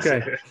 Oh,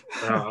 okay.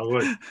 No, I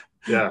would.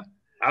 Yeah,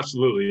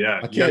 absolutely. Yeah.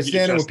 I can't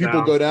stand it when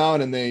people go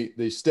down and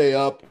they stay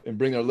up and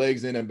bring their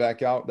legs in and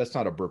back out. That's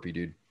not a burpee,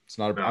 dude. It's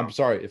not a, I'm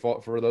sorry.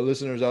 For the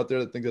listeners out there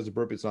that think that's a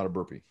burpee, it's not a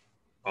burpee.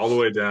 All the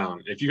way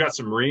down. If you got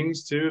some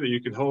rings too that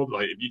you can hold,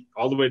 like if you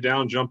all the way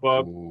down, jump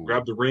up,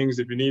 grab the rings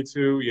if you need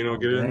to,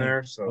 get in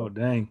there. So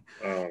dang.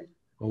 Well,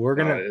 we're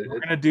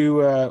gonna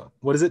do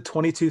what is it,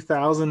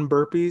 22,000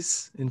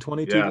 burpees in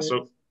 22 days?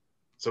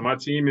 So my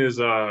team is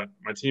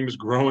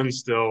growing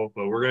still,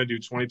 but we're gonna do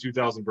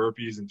 22,000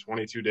 burpees in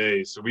 22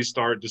 days. So we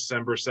start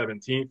December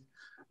 17th,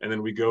 and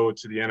then we go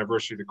to the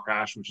anniversary of the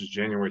crash, which is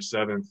January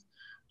 7th.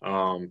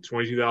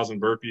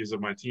 22,000 burpees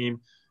of my team.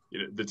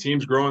 The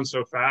team's growing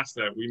so fast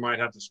that we might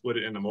have to split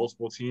it into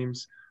multiple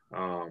teams.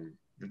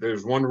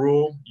 There's one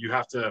rule: you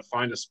have to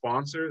find a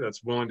sponsor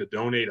that's willing to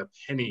donate a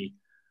penny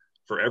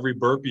for every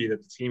burpee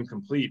that the team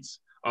completes,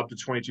 up to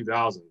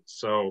 22,000.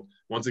 So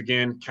once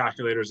again,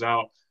 calculators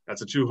out.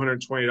 That's a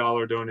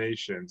 $220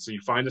 donation. So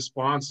you find a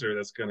sponsor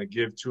that's going to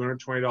give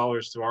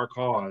 $220 to our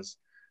cause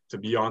to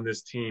be on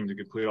this team to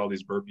complete all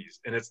these burpees.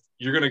 And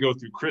you're going to go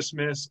through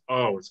Christmas.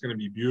 Oh, it's going to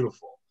be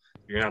beautiful.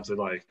 You're going to have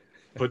to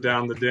put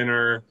down the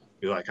dinner.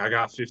 Be like, I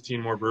got 15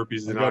 more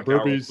burpees to knock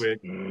out real quick.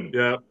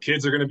 Yeah,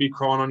 kids are going to be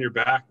crawling on your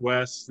back,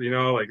 Wes. It's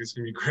going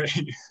to be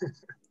great.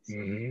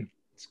 Mm-hmm.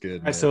 It's good.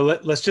 All right, so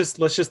let's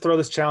just throw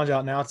this challenge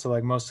out now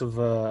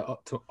to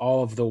to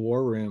all of the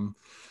War Room.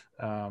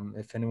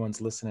 If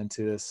anyone's listening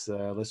to this,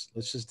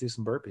 let's just do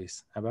some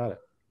burpees. How about it?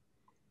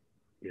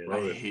 Yeah,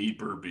 I hate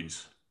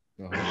burpees.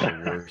 Oh,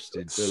 the worst,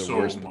 dude. They're the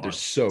worst, but they're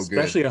so good.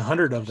 Especially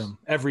 100 of them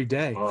every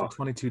day for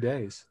 22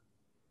 days.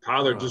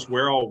 Tyler, just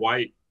wear all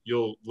white.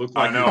 You'll look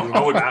like I know.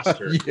 I would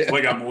faster.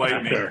 Like I'm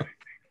lightning.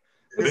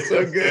 It's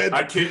so good.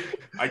 I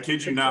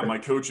kid you not. My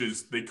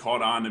coaches, they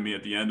caught on to me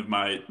at the end of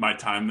my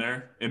time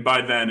there, and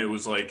by then it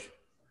was like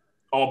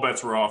all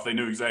bets were off. They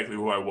knew exactly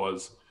who I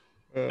was,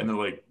 and they're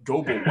like,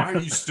 "Goble, why are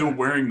you still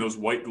wearing those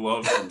white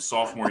gloves from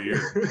sophomore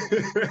year?"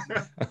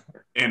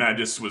 And I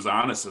just was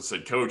honest. I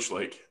said, "Coach,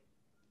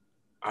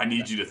 I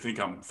need you to think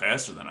I'm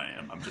faster than I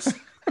am.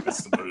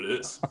 That's what it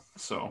is."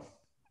 So.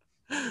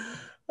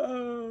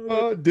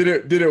 Did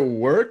it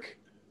work?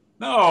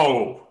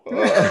 No.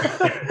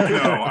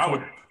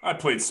 I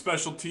played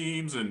special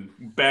teams and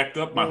backed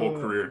up my whole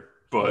career.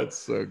 But that's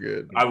so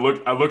good. I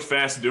looked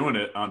fast doing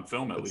it on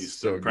film at least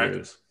so in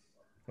practice.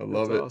 I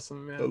love it.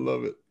 Awesome, man. I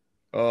love it.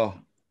 Oh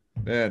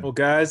man. Well,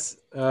 guys,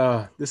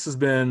 this has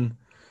been.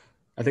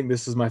 I think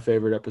this is my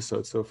favorite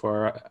episode so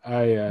far.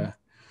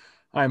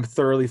 I'm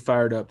thoroughly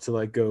fired up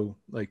to go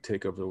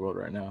take over the world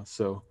right now.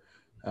 So.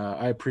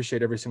 I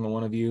appreciate every single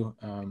one of you.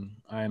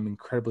 I am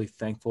incredibly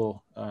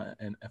thankful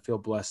and I feel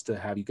blessed to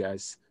have you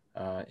guys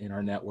in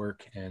our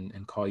network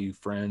and call you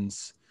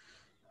friends.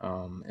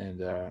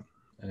 And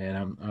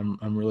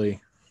I'm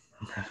really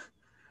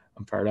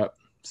fired up.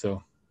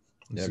 So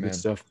this is good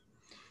stuff.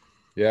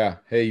 Yeah.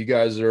 Hey, you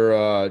guys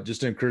are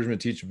just an encouragement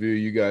to each of you.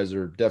 You guys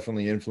are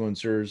definitely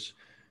influencers.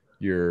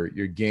 Your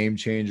game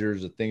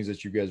changers, the things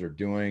that you guys are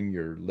doing,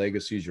 your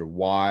legacies, your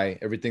why,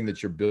 everything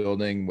that you're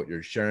building, what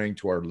you're sharing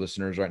to our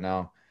listeners right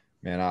now,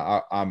 man.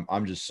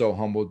 I'm just so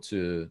humbled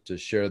to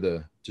share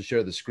the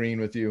screen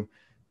with you,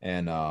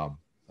 and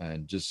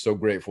just so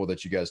grateful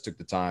that you guys took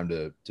the time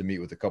to meet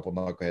with a couple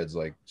knuckleheads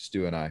like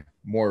Stu and I.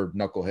 More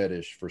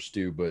knuckleheadish for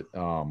Stu, but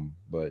I'm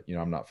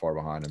not far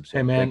behind him. So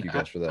hey, man, thank you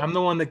guys for that. I'm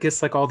the one that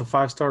gets all the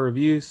 5-star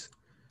reviews.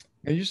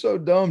 And you're so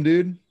dumb,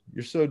 dude.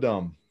 You're so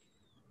dumb.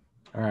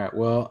 All right.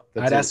 Well,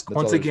 I'd ask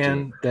once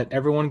again that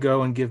everyone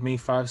go and give me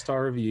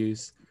 5-star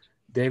reviews.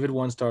 David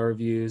 1-star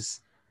reviews.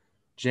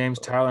 James,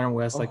 Tyler, and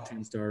Wes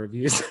 10-star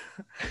reviews.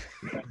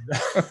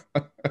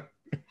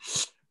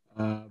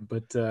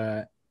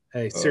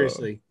 Hey,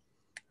 seriously,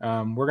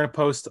 we're gonna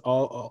post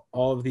all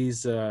of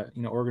these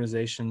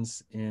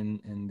organizations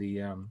in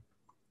the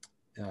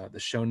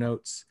show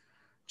notes.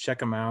 Check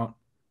them out.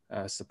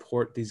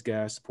 Support these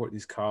guys. Support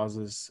these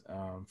causes.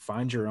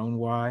 Find your own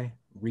why.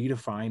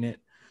 Redefine it.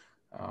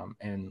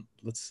 and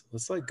let's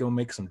like go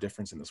make some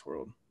difference in this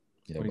world.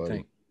 Yeah, what do you buddy.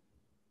 think?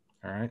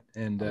 All right.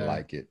 And I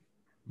like it.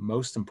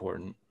 Most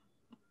important,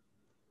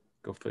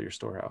 go fill your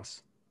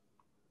storehouse.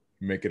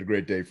 Make it a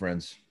great day,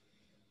 friends.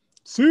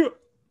 See ya.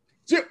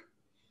 See ya.